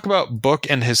 let's talk about Book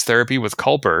and his therapy with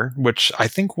Culber, which I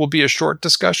think will be a short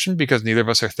discussion because neither of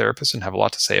us are therapists and have a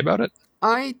lot to say about it.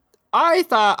 I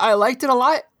thought I liked it a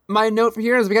lot. My note for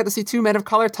here is we got to see two men of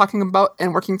color talking about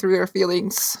and working through their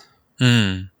feelings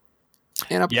in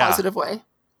a positive way.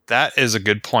 That is a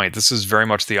good point. This is very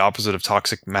much the opposite of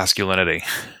toxic masculinity.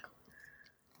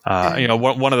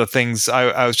 One of the things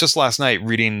I was just last night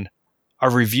reading a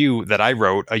review that I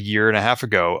wrote a year and a half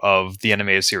ago of the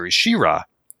animated series She-Ra.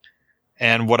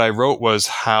 And what I wrote was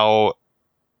how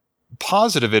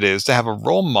positive it is to have a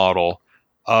role model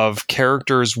of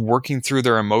characters working through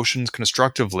their emotions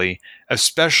constructively,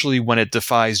 especially when it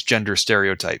defies gender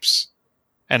stereotypes.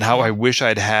 And how I wish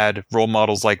I'd had role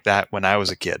models like that when I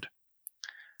was a kid.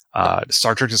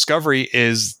 Star Trek Discovery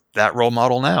is that role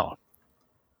model now.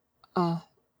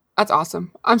 That's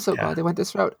awesome. I'm so glad they went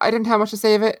this route. I didn't have much to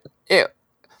say of it.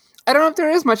 I don't know if there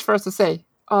is much for us to say.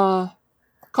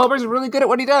 Culber's really good at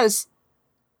what he does.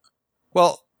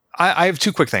 Well, I have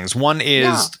two quick things. One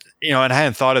is, and I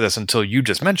hadn't thought of this until you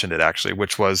just mentioned it, actually,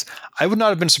 which was I would not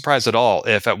have been surprised at all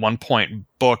if at one point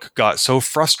Book got so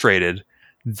frustrated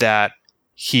that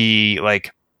he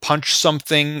punched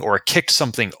something or kicked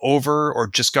something over or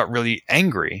just got really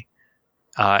angry.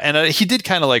 And he did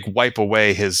kind of wipe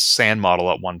away his sand model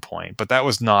at one point, but that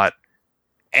was not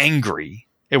angry.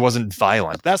 It wasn't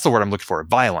violent. That's the word I'm looking for.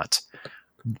 Violent.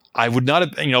 I would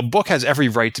not have, Book has every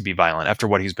right to be violent after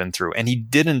what he's been through, and he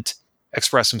didn't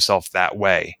express himself that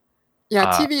way.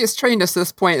 Yeah, TV has trained us to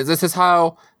this point. This is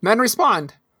how men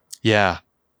respond. Yeah.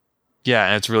 Yeah,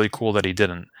 and it's really cool that he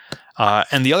didn't.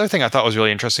 And the other thing I thought was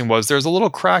really interesting was there's a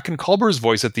little crack in Culber's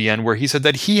voice at the end where he said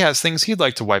that he has things he'd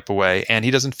like to wipe away, and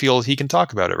he doesn't feel he can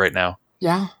talk about it right now.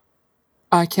 Yeah.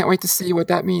 I can't wait to see what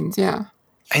that means, yeah.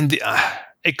 And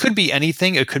it could be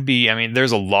anything. It could be,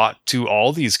 there's a lot to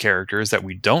all these characters that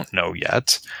we don't know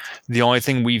yet. The only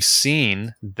thing we've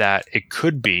seen that it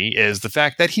could be is the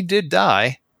fact that he did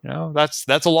die.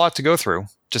 That's a lot to go through.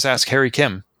 Just ask Harry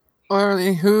Kim. Or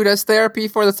who does therapy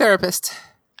for the therapist?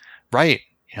 Right.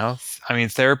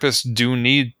 Therapists do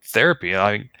need therapy.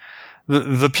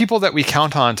 The people that we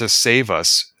count on to save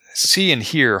us see and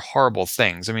hear horrible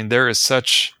things. There is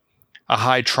such a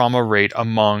high trauma rate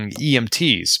among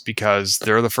EMTs because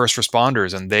they're the first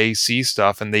responders and they see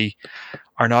stuff and they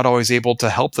are not always able to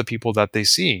help the people that they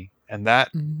see. And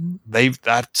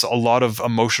that's a lot of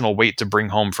emotional weight to bring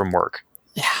home from work.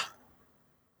 Yeah.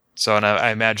 So, and I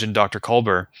imagine Dr.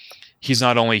 Culber, he's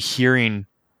not only hearing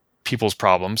people's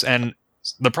problems, and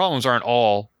the problems aren't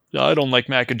all, I don't like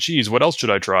mac and cheese, what else should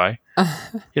I try?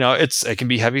 It can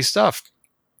be heavy stuff.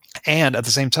 And at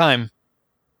the same time,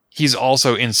 he's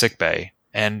also in sickbay,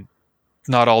 and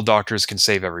not all doctors can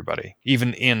save everybody,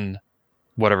 even in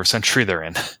whatever century they're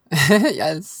in.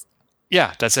 Yes.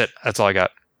 Yeah, that's it. That's all I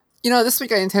got. This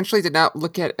week I intentionally did not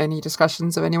look at any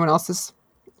discussions of anyone else's.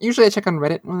 Usually I check on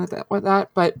Reddit with that,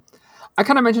 but I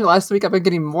kind of mentioned last week I've been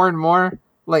getting more and more,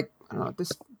 I don't know,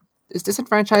 is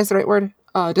disenfranchised the right word?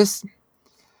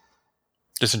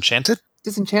 Disenchanted?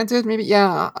 Disenchanted, maybe,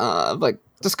 yeah.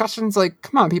 Discussions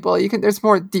come on, people, there's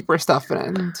more deeper stuff in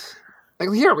it.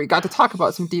 And here we got to talk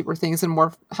about some deeper things and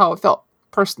more how it felt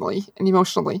personally and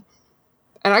emotionally.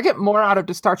 And I get more out of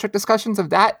the Star Trek discussions of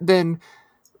that than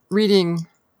reading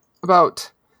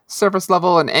about surface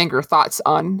level and anger thoughts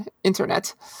on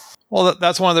internet. Well,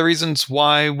 that's one of the reasons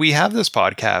why we have this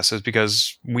podcast, is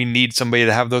because we need somebody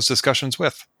to have those discussions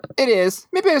with. It is.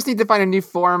 Maybe I just need to find a new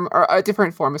form, or a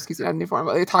different form, not a new form,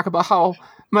 but they talk about how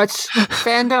much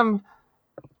fandom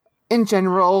in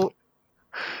general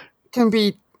can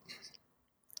be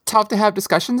tough to have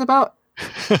discussions about.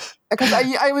 Because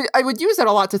I would use that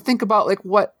a lot to think about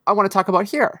what I want to talk about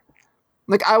here.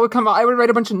 I would write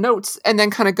a bunch of notes and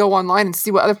then kind of go online and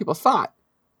see what other people thought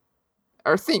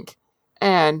or think.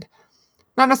 And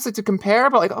not necessarily to compare,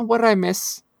 but what did I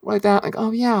miss? Like that.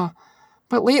 Oh yeah.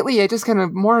 But lately I just kind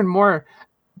of more and more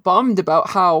bummed about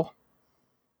how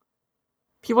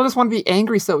people just want to be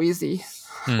angry so easy.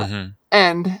 Mm-hmm.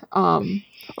 And I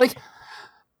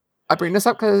bring this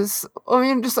up because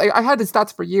I had these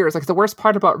thoughts for years. The worst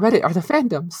part about Reddit are the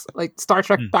fandoms, Star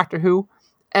Trek, Doctor Who,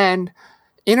 and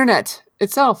internet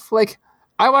itself.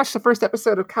 I watched the first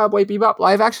episode of Cowboy Bebop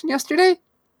live action yesterday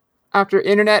after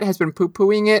internet has been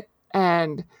poo-pooing it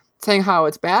and saying how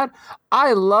it's bad.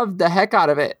 I loved the heck out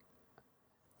of it.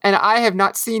 And I have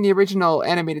not seen the original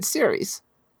animated series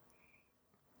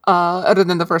other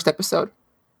than the first episode.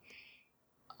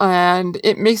 And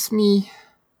it makes me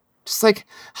just like,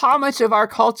 how much of our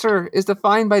culture is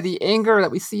defined by the anger that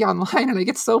we see online? And I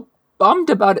get so bummed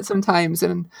about it sometimes.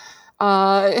 And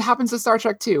it happens to Star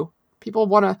Trek too. People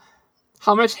want to,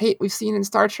 how much hate we've seen in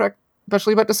Star Trek,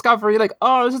 especially about Discovery, like,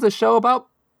 oh, this is a show about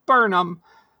Burnham.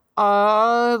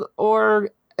 Or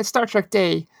at Star Trek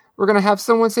Day, we're going to have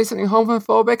someone say something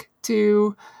homophobic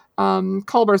to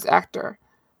Culber's actor.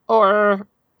 Or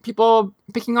people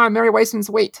picking on Mary Weissman's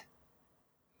weight.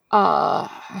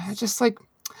 Just like,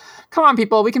 come on,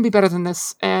 people, we can be better than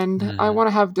this. And I want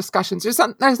to have discussions. There's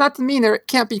not to mean there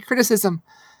can't be criticism.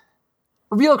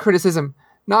 Real criticism,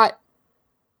 not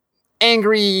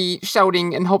angry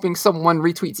shouting and hoping someone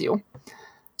retweets you.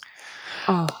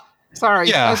 Oh, sorry.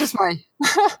 Yeah. That's just my...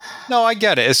 No, I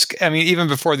get it. I mean, even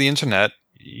before the internet,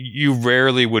 you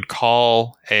rarely would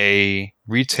call a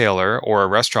retailer or a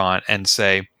restaurant and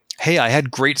say, hey, I had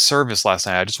great service last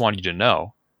night. I just wanted you to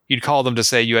know. You'd call them to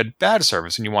say you had bad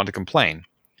service and you wanted to complain.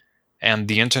 And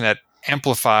the internet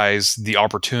amplifies the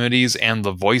opportunities and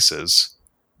the voices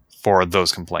for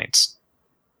those complaints.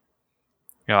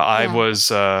 You know, I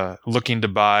was looking to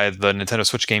buy the Nintendo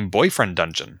Switch game Boyfriend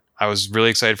Dungeon. I was really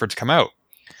excited for it to come out.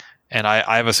 And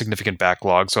I have a significant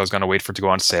backlog, so I was going to wait for it to go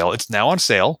on sale. It's now on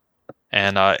sale.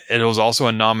 And it was also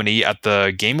a nominee at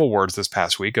the Game Awards this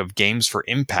past week of Games for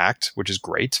Impact, which is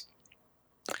great.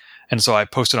 And so I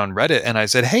posted on Reddit and I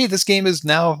said, hey, this game is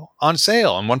now on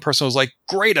sale. And one person was like,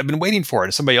 great, I've been waiting for it.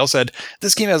 And somebody else said,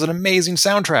 this game has an amazing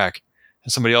soundtrack.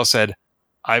 And somebody else said,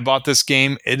 I bought this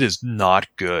game. It is not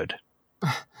good.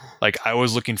 Like, I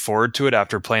was looking forward to it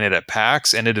after playing it at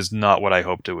PAX, and it is not what I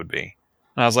hoped it would be.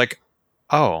 And I was like,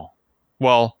 oh,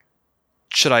 well,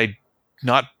 should I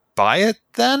not buy it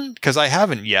then? Because I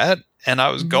haven't yet, and I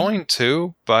was going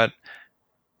to, but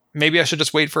maybe I should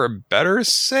just wait for a better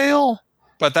sale.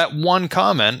 But that one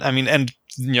comment, I mean, and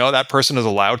you know, that person is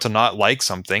allowed to not like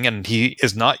something, and he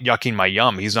is not yucking my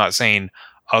yum. He's not saying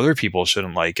other people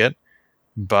shouldn't like it,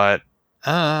 but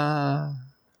yeah.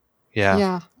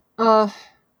 Yeah. Oh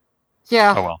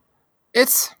well.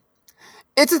 It's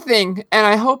a thing, and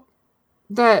I hope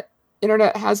that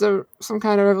internet has some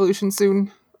kind of revolution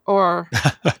soon, or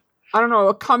I don't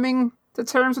know, coming to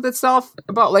terms with itself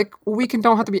about like we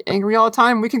don't have to be angry all the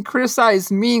time. We can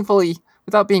criticize meaningfully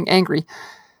without being angry.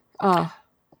 Yeah.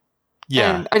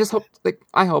 And I just hope,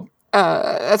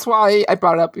 that's why I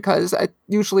brought it up, because I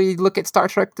usually look at Star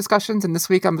Trek discussions, and this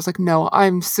week I'm just like, no,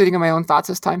 I'm sitting in my own thoughts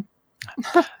this time.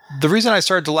 The reason I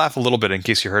started to laugh a little bit, in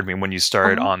case you heard me when you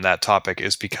started on that topic,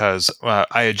 is because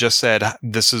I had just said,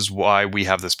 this is why we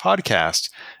have this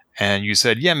podcast. And you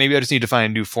said, yeah, maybe I just need to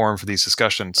find a new forum for these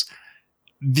discussions.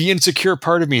 The insecure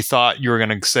part of me thought you were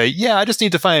going to say, yeah, I just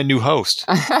need to find a new host.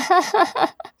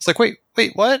 It's like, wait,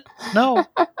 what? No,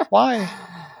 why?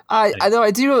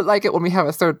 I do like it when we have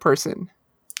a third person.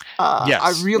 Yes.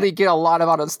 I really get a lot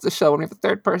out of the show when we have a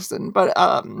third person, but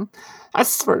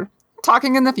that's for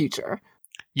talking in the future.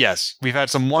 Yes, we've had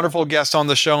some wonderful guests on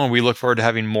the show, and we look forward to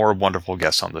having more wonderful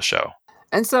guests on the show.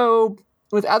 And so,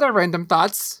 with other random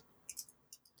thoughts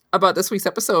about this week's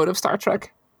episode of Star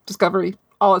Trek Discovery,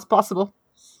 all is possible.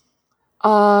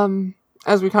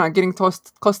 As we're kind of getting close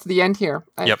to the end here,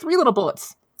 I have 3 little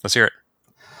bullets. Let's hear it.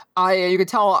 You can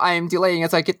tell I am delaying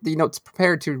as I get the notes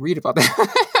prepared to read about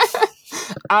that.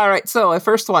 All right, so the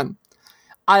first one.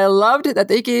 I loved that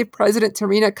they gave President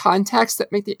Tarina contacts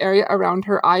that make the area around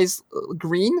her eyes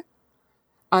green.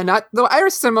 Not the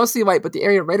irises are mostly white, but the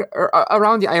area right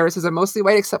around the irises are mostly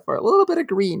white, except for a little bit of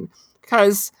green.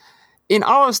 Because in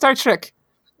all of Star Trek,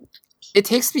 it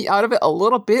takes me out of it a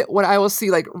little bit when I will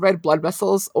see like red blood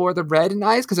vessels or the red in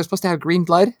eyes, because they're supposed to have green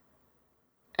blood.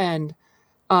 And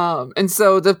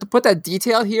so to put that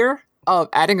detail here of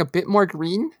adding a bit more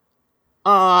green,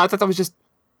 I thought that was just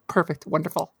perfect,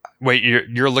 wonderful. Wait,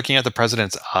 you're looking at the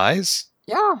president's eyes?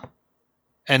 Yeah.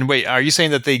 And wait, are you saying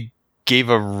that they gave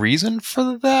a reason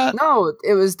for that? No,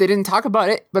 they didn't talk about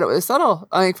it, but it was subtle.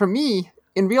 Like for me,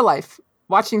 in real life,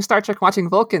 watching Star Trek, watching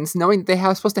Vulcans, knowing that they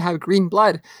supposed to have green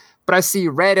blood, but I see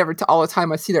red all the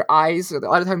time. I see their eyes, or a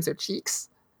lot of times their cheeks.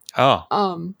 Oh.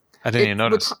 I didn't even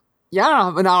notice.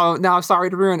 Yeah, but now I'm sorry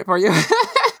to ruin it for you.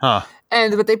 Huh.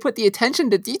 But they put the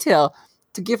attention to detail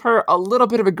to give her a little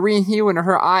bit of a green hue in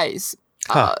her eyes.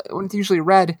 When it's usually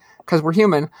red, because we're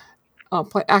human.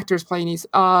 Actors playing these.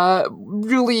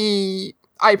 Really,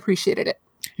 I appreciated it.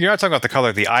 You're not talking about the color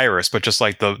of the iris, but just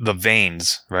like the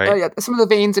veins, right? Oh yeah, some of the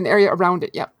veins and area around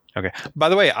it. Yep. Okay. By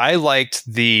the way, I liked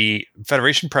the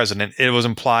Federation president. It was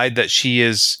implied that she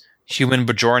is human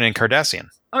Bajoranian Cardassian.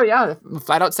 Oh yeah,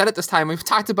 flat out said it this time. We've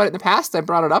talked about it in the past. I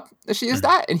brought it up that she is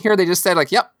that, and here they just said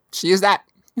like, "Yep, she is that."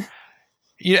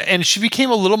 Yeah, and she became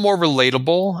a little more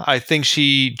relatable. I think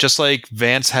she, just like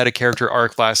Vance had a character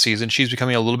arc last season, she's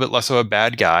becoming a little bit less of a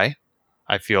bad guy.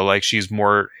 I feel like she's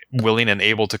more willing and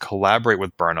able to collaborate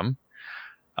with Burnham.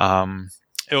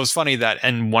 It was funny that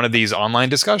in one of these online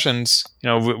discussions,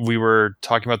 we were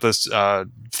talking about this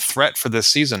threat for this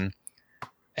season,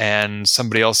 and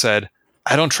somebody else said,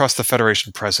 "I don't trust the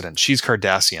Federation president. She's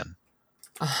Cardassian."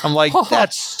 I'm like,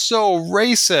 that's so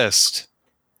racist.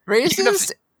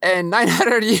 Racist in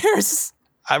 900 years.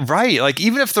 Right. Like,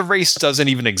 even if the race doesn't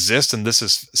even exist and this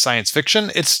is science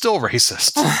fiction, it's still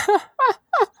racist.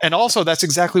 And also, that's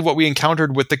exactly what we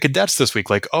encountered with the cadets this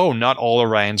week. Like, oh, not all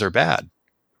Orions are bad.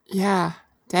 Yeah.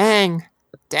 Dang.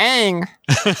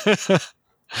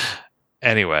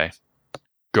 Anyway,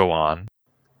 go on.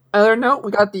 Other note,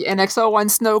 we got the NX-01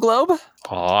 snow globe.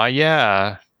 Aw,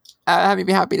 yeah. I'd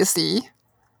be happy to see.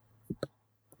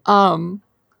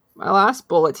 My last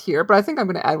bullet here, but I think I'm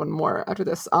going to add one more after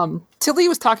this. Tilly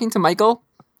was talking to Michael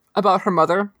about her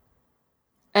mother,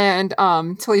 and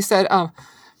Tilly said,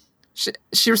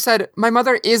 she said, "My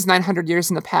mother is 900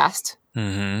 years in the past.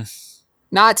 Mm-hmm.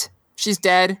 Not she's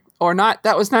dead, or not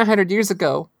that was 900 years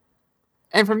ago."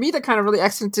 And for me, that kind of really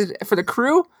accented for the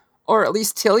crew, or at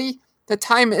least Tilly, that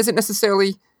time isn't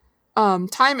necessarily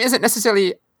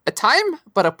a time,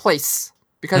 but a place,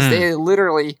 because they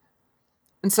literally.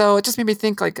 And so it just made me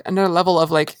think like another level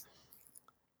of like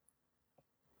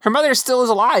her mother still is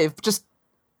alive, just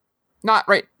not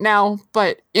right now,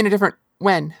 but in a different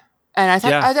when. And I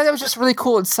thought that was just really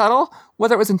cool and subtle.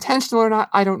 Whether it was intentional or not,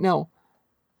 I don't know.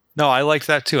 No, I liked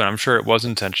that too, and I'm sure it was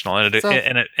intentional, and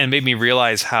it made me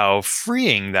realize how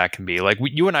freeing that can be. Like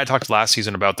you and I talked last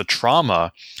season about the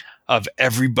trauma of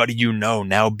everybody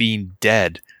now being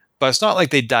dead, but it's not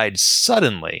like they died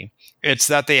suddenly. It's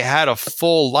that they had a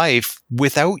full life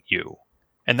without you.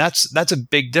 And that's a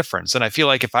big difference. And I feel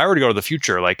like if I were to go to the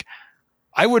future, like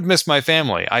I would miss my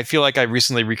family. I feel like I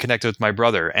recently reconnected with my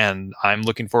brother, and I'm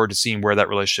looking forward to seeing where that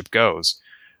relationship goes.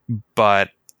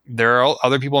 But there are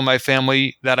other people in my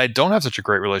family that I don't have such a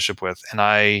great relationship with.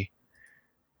 And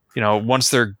once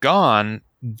they're gone,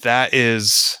 that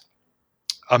is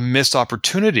a missed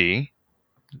opportunity.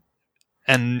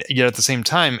 And yet at the same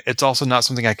time, it's also not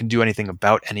something I can do anything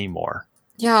about anymore.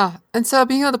 Yeah. And so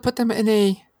being able to put them in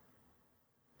a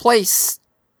place,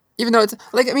 even though it's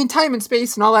like, time and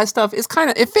space and all that stuff is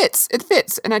it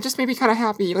fits. And it just made me kind of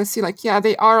happy. Let's see, like, yeah,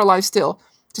 they are alive still,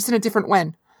 just in a different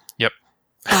when. Yep.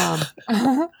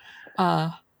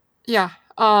 Yeah.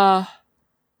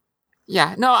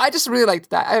 No, I just really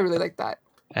liked that. I really liked that.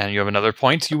 And you have another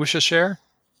point you wish to share?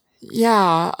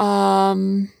 Yeah.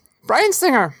 Bryan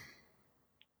Singer.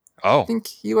 Oh. I think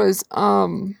he was,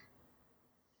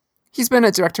 he's been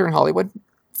a director in Hollywood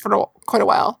for quite a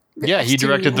while. Yeah, he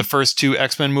directed the first two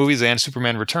X-Men movies and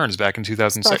Superman Returns back in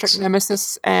 2006. Star Trek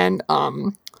Nemesis, and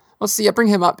let's see, I bring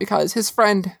him up because his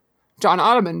friend John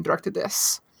Ottoman directed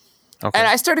this. Okay. And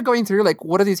I started going through, like,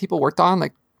 what are these people worked on,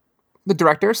 like, the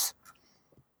directors?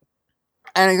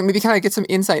 And maybe kind of get some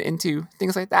insight into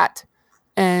things like that.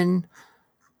 And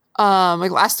like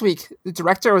last week, the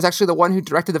director was actually the one who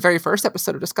directed the very first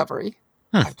episode of Discovery.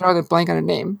 I'm drawing a blank on a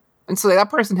name. And so that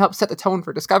person helped set the tone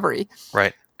for Discovery.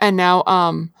 Right. And now,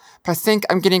 I think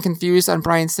I'm getting confused on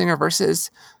Bryan Singer versus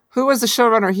who was the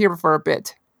showrunner here for a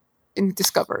bit in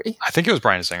Discovery. I think it was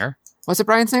Bryan Singer. Was it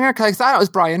Bryan Singer? Because I thought it was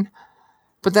Bryan.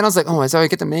 But then I was like, oh, is that how I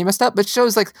get the name messed up? But it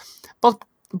shows like both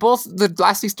the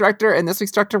last week's director and this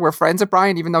week's director were friends of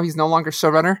Bryan, even though he's no longer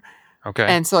showrunner. Okay.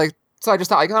 And so I just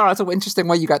thought like, oh, that's an interesting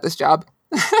way you got this job.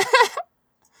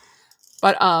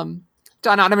 But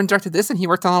John Ottoman directed this, and he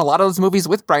worked on a lot of those movies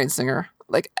with Bryan Singer,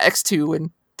 like X2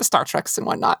 and the Star Treks and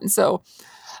whatnot. And so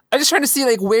I'm just trying to see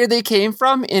like where they came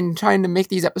from in trying to make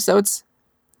these episodes.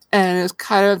 And it's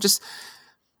kind of just,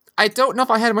 I don't know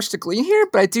if I had much to glean here,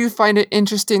 but I do find it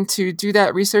interesting to do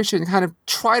that research and kind of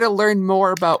try to learn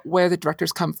more about where the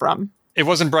directors come from. It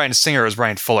wasn't Bryan Singer, it was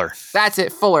Bryan Fuller. That's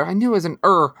it, Fuller. I knew it was an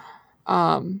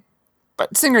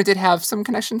but Singer did have some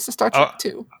connections to Star Trek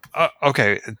too.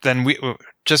 Okay, then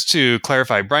just to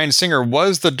clarify, Bryan Singer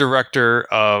was the director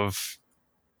of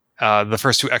the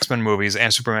first two X-Men movies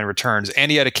and Superman Returns,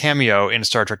 and he had a cameo in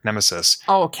Star Trek Nemesis.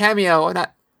 Oh, cameo!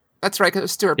 That's right, because it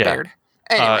was Stuart Baird.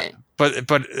 Anyway,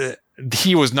 but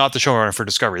he was not the showrunner for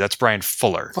Discovery. That's Bryan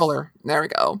Fuller. There we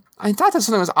go. I thought that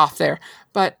something was off there,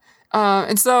 but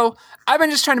And so I've been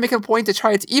just trying to make a point to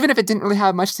try to, even if it didn't really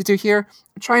have much to do here,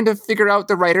 trying to figure out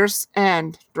the writers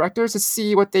and directors to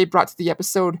see what they brought to the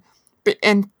episode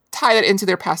and tie that into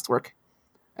their past work.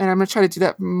 And I'm going to try to do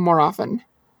that more often.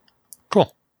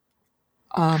 Cool.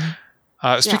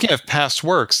 Speaking of past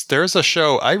works, there's a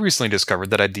show I recently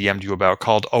discovered that I DM'd you about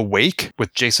called Awake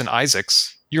with Jason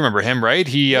Isaacs. You remember him, right?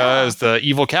 He is the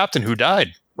evil captain who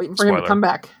died. Waiting for him to come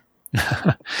back.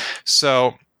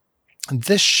 So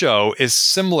this show is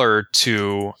similar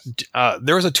to,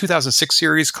 there was a 2006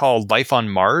 series called Life on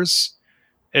Mars.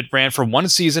 It ran for one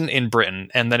season in Britain,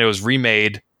 and then it was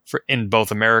remade in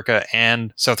both America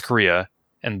and South Korea.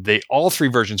 And all three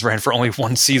versions ran for only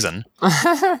one season.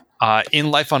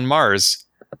 In Life on Mars,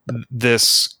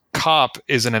 this cop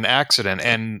is in an accident,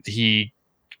 and he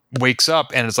wakes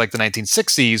up, and it's like the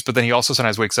 1960s, but then he also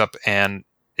sometimes wakes up, and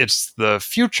it's the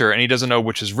future, and he doesn't know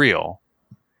which is real.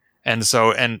 And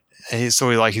so he's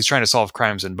trying to solve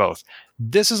crimes in both.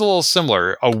 This is a little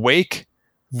similar. Awake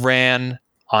ran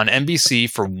on NBC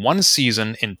for one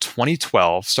season in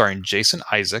 2012, starring Jason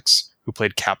Isaacs, who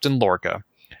played Captain Lorca,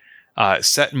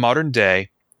 set in modern day,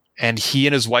 and he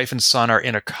and his wife and son are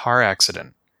in a car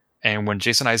accident. And when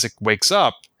Jason Isaacs wakes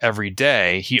up every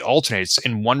day, he alternates.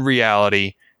 In one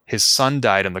reality, his son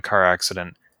died in the car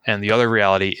accident, and the other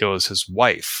reality, it was his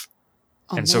wife.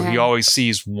 So he always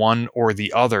sees one or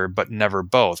the other, but never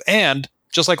both. And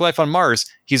just like Life on Mars,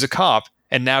 he's a cop,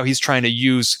 and now he's trying to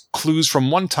use clues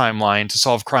from one timeline to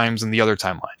solve crimes in the other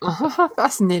timeline.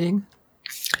 Fascinating.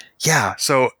 Yeah,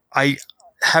 so I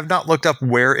have not looked up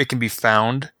where it can be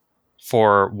found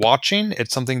for watching.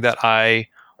 It's something that I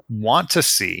want to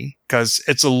see because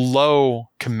it's a low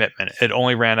commitment. It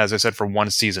only ran, as I said, for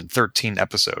one season, 13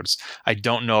 episodes. I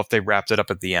don't know if they wrapped it up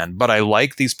at the end, but I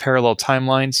like these parallel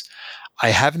timelines. I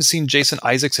haven't seen Jason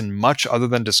Isaacs in much other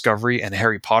than Discovery and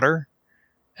Harry Potter.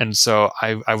 And so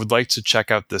I would like to check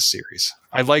out this series.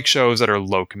 I like shows that are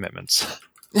low commitments.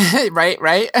 Right.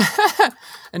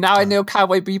 And now I know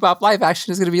Cowboy Bebop live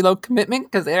action is going to be low commitment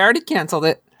because they already canceled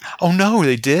it. Oh, no,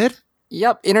 they did?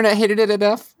 Yep. Internet hated it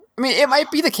enough. I mean, it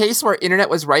might be the case where internet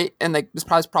was right and there's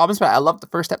probably problems, but I loved the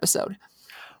first episode.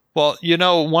 Well,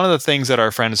 one of the things that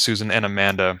our friends Susan and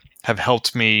Amanda have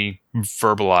helped me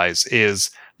verbalize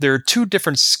is there are two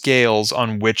different scales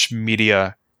on which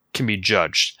media can be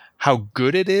judged. How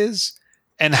good it is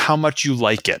and how much you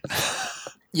like it.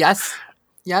 Yes.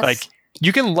 Like,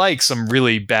 you can like some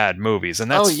really bad movies, and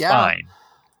that's fine.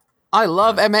 I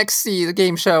love MXC, the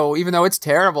game show, even though it's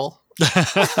terrible.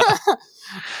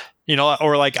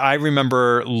 Or like I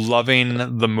remember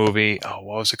loving the movie, what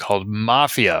was it called?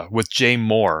 Mafia with Jay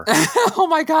Moore. Oh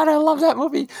my God, I love that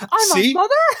movie. I'm a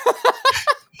mother.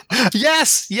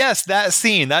 Yes, that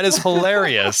scene. That is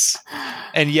hilarious.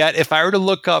 And yet, if I were to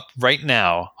look up right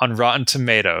now on Rotten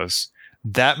Tomatoes,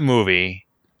 that movie,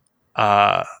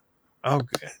 it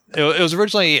was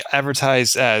originally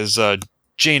advertised as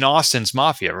Jane Austen's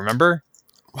Mafia, remember?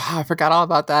 Wow, I forgot all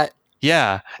about that.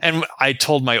 Yeah, and I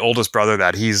told my oldest brother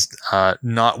that he's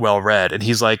not well read, and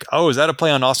he's like, "Oh, is that a play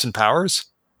on Austin Powers?"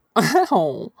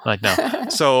 Oh. Like, no.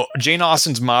 So Jane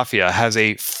Austen's Mafia has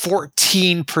a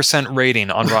 14%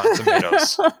 rating on Rotten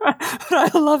Tomatoes.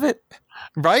 I love it.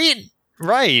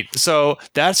 Right. So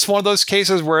that's one of those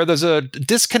cases where there's a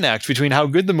disconnect between how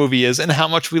good the movie is and how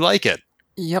much we like it.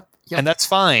 Yep. And that's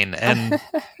fine. And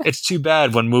it's too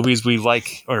bad when movies we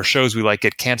like or shows we like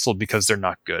get canceled because they're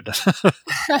not good.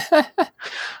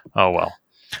 Oh, well.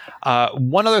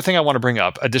 One other thing I want to bring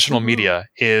up, additional media,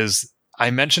 is I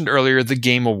mentioned earlier the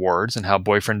Game Awards and how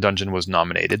Boyfriend Dungeon was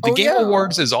nominated. The Game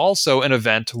Awards is also an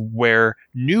event where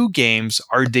new games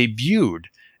are debuted.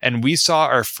 And we saw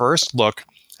our first look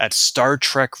at Star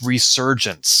Trek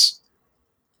Resurgence.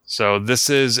 So this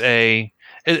is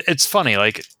it's funny,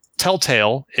 like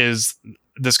Telltale is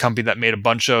this company that made a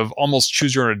bunch of almost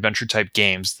choose your own adventure type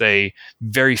games. They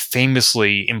very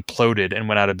famously imploded and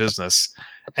went out of business.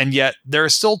 And yet there are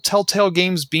still Telltale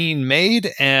games being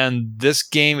made, and this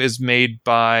game is made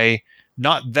by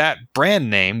not that brand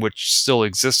name, which still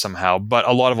exists somehow, but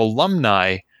a lot of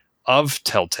alumni of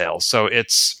Telltale. So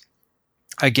it's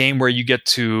a game where you get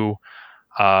to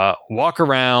walk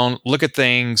around, look at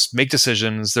things, make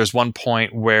decisions. There's one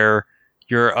point where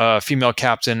you're a female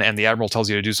captain and the admiral tells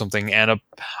you to do something, and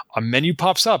a menu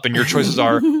pops up and your choices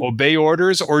are obey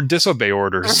orders or disobey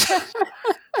orders.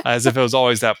 As if it was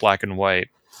always that black and white.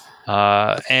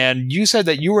 And you said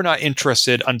that you were not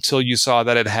interested until you saw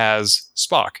that it has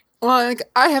Spock. Well,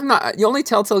 I have not. The only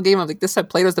Telltale game of this I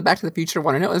played was the Back to the Future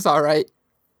one, and it was all right.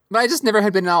 But I just never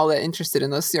had been all that interested in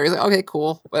those series. Like, okay,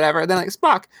 cool, whatever. Then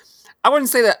Spock. I wouldn't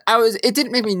say that I was. It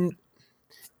didn't make me.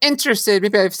 interested.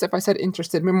 Maybe if I said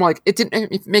interested, maybe more like it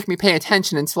didn't make me pay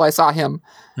attention until I saw him.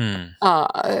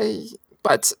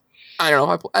 But I don't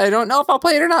know. I don't know if I'll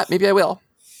play it or not. Maybe I will.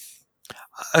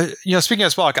 Speaking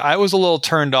of Spock, I was a little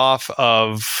turned off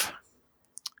of.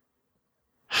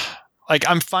 Like,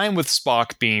 I'm fine with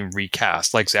Spock being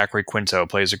recast. Like, Zachary Quinto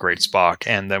plays a great Spock,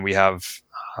 and then we have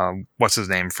what's his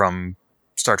name from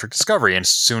Star Trek Discovery and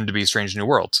soon to be Strange New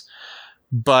Worlds.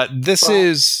 But this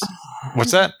is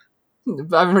what's that?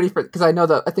 I'm ready for it because I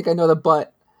think I know the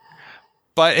but.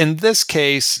 But in this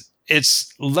case,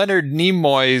 it's Leonard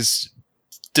Nimoy's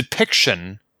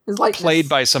depiction played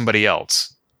by somebody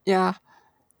else. Yeah,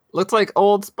 looks like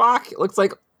old Spock. It looks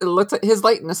like his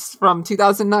likeness from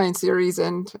 2009 series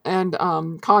and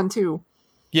Con 2.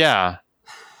 Yeah,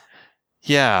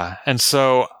 and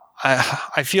so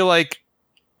I feel like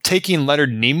taking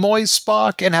Leonard Nimoy's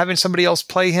Spock and having somebody else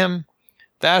play him,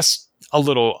 that's a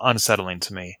little unsettling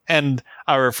to me. And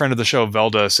our friend of the show,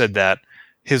 Velda, said that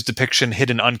his depiction hit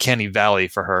an uncanny valley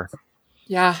for her.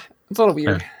 Yeah, it's a little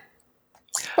weird.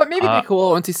 But maybe it'd be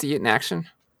cool once you see it in action.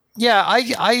 Yeah,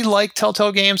 I like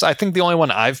Telltale games. I think the only one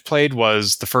I've played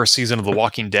was the first season of The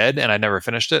Walking Dead, and I never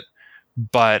finished it.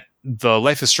 But the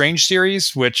Life is Strange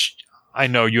series, which I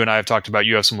know you and I have talked about,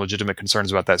 you have some legitimate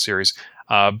concerns about that series.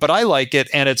 But I like it,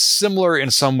 and it's similar in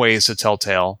some ways to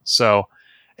Telltale. So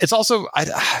it's also,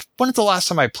 when was the last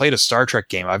time I played a Star Trek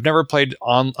game? I've never played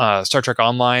on Star Trek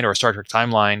Online or Star Trek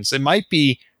Timelines. It might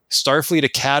be Starfleet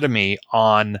Academy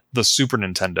on the Super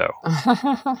Nintendo.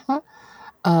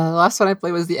 The last one I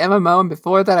played was the MMO, and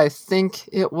before that, I think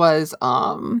it was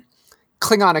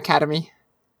Klingon Academy.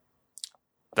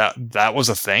 That was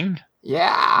a thing?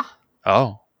 Yeah.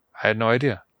 Oh, I had no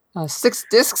idea. 6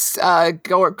 discs.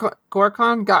 Gorkon.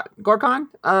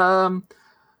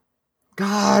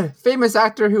 God, famous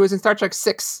actor who was in Star Trek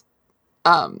 6.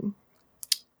 Oh,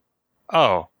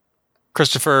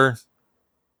 Christopher.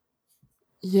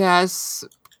 Yes,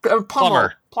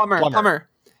 Plummer.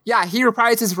 Yeah, he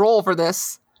reprised his role for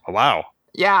this. Oh, wow.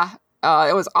 Yeah,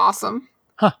 it was awesome.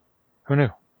 Huh. Who knew?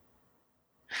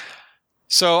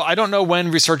 So I don't know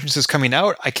when Resurgence is coming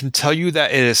out. I can tell you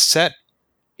that it is set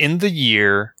in the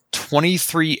year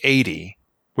 2380,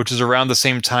 which is around the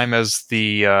same time as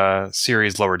the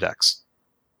series Lower Decks.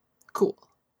 Cool.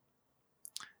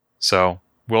 So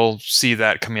we'll see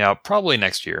that coming out probably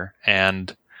next year.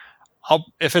 And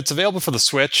if it's available for the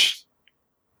Switch,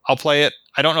 I'll play it.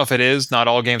 I don't know if it is. Not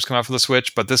all games come out for the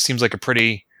Switch, but this seems like a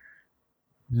pretty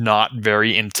not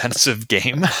very intensive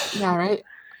game. Yeah, right.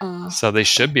 So they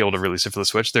should be able to release it for the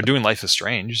Switch. They're doing Life is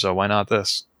Strange, so why not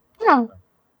this? Yeah.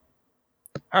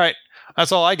 All right.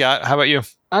 That's all I got. How about you?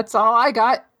 That's all I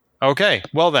got. Okay.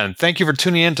 Well then, thank you for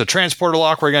tuning in to Transporter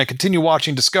Lock. We're going to continue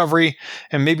watching Discovery,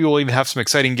 and maybe we'll even have some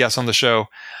exciting guests on the show.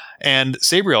 And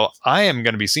Sabriel, I am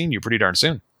going to be seeing you pretty darn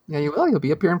soon. Yeah, you will. You'll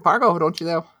be up here in Fargo, don't you,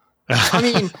 though? I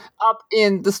mean, up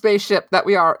in the spaceship that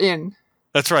we are in.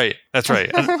 That's right.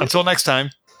 Until next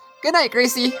time. Good night,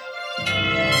 Gracie. What?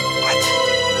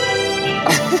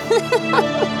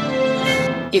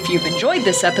 If you've enjoyed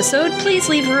this episode, please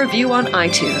leave a review on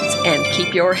iTunes and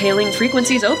keep your hailing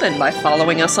frequencies open by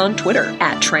following us on Twitter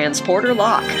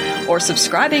 @TransporterLock or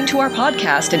subscribing to our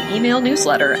podcast and email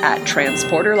newsletter at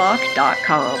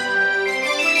transporterlock.com.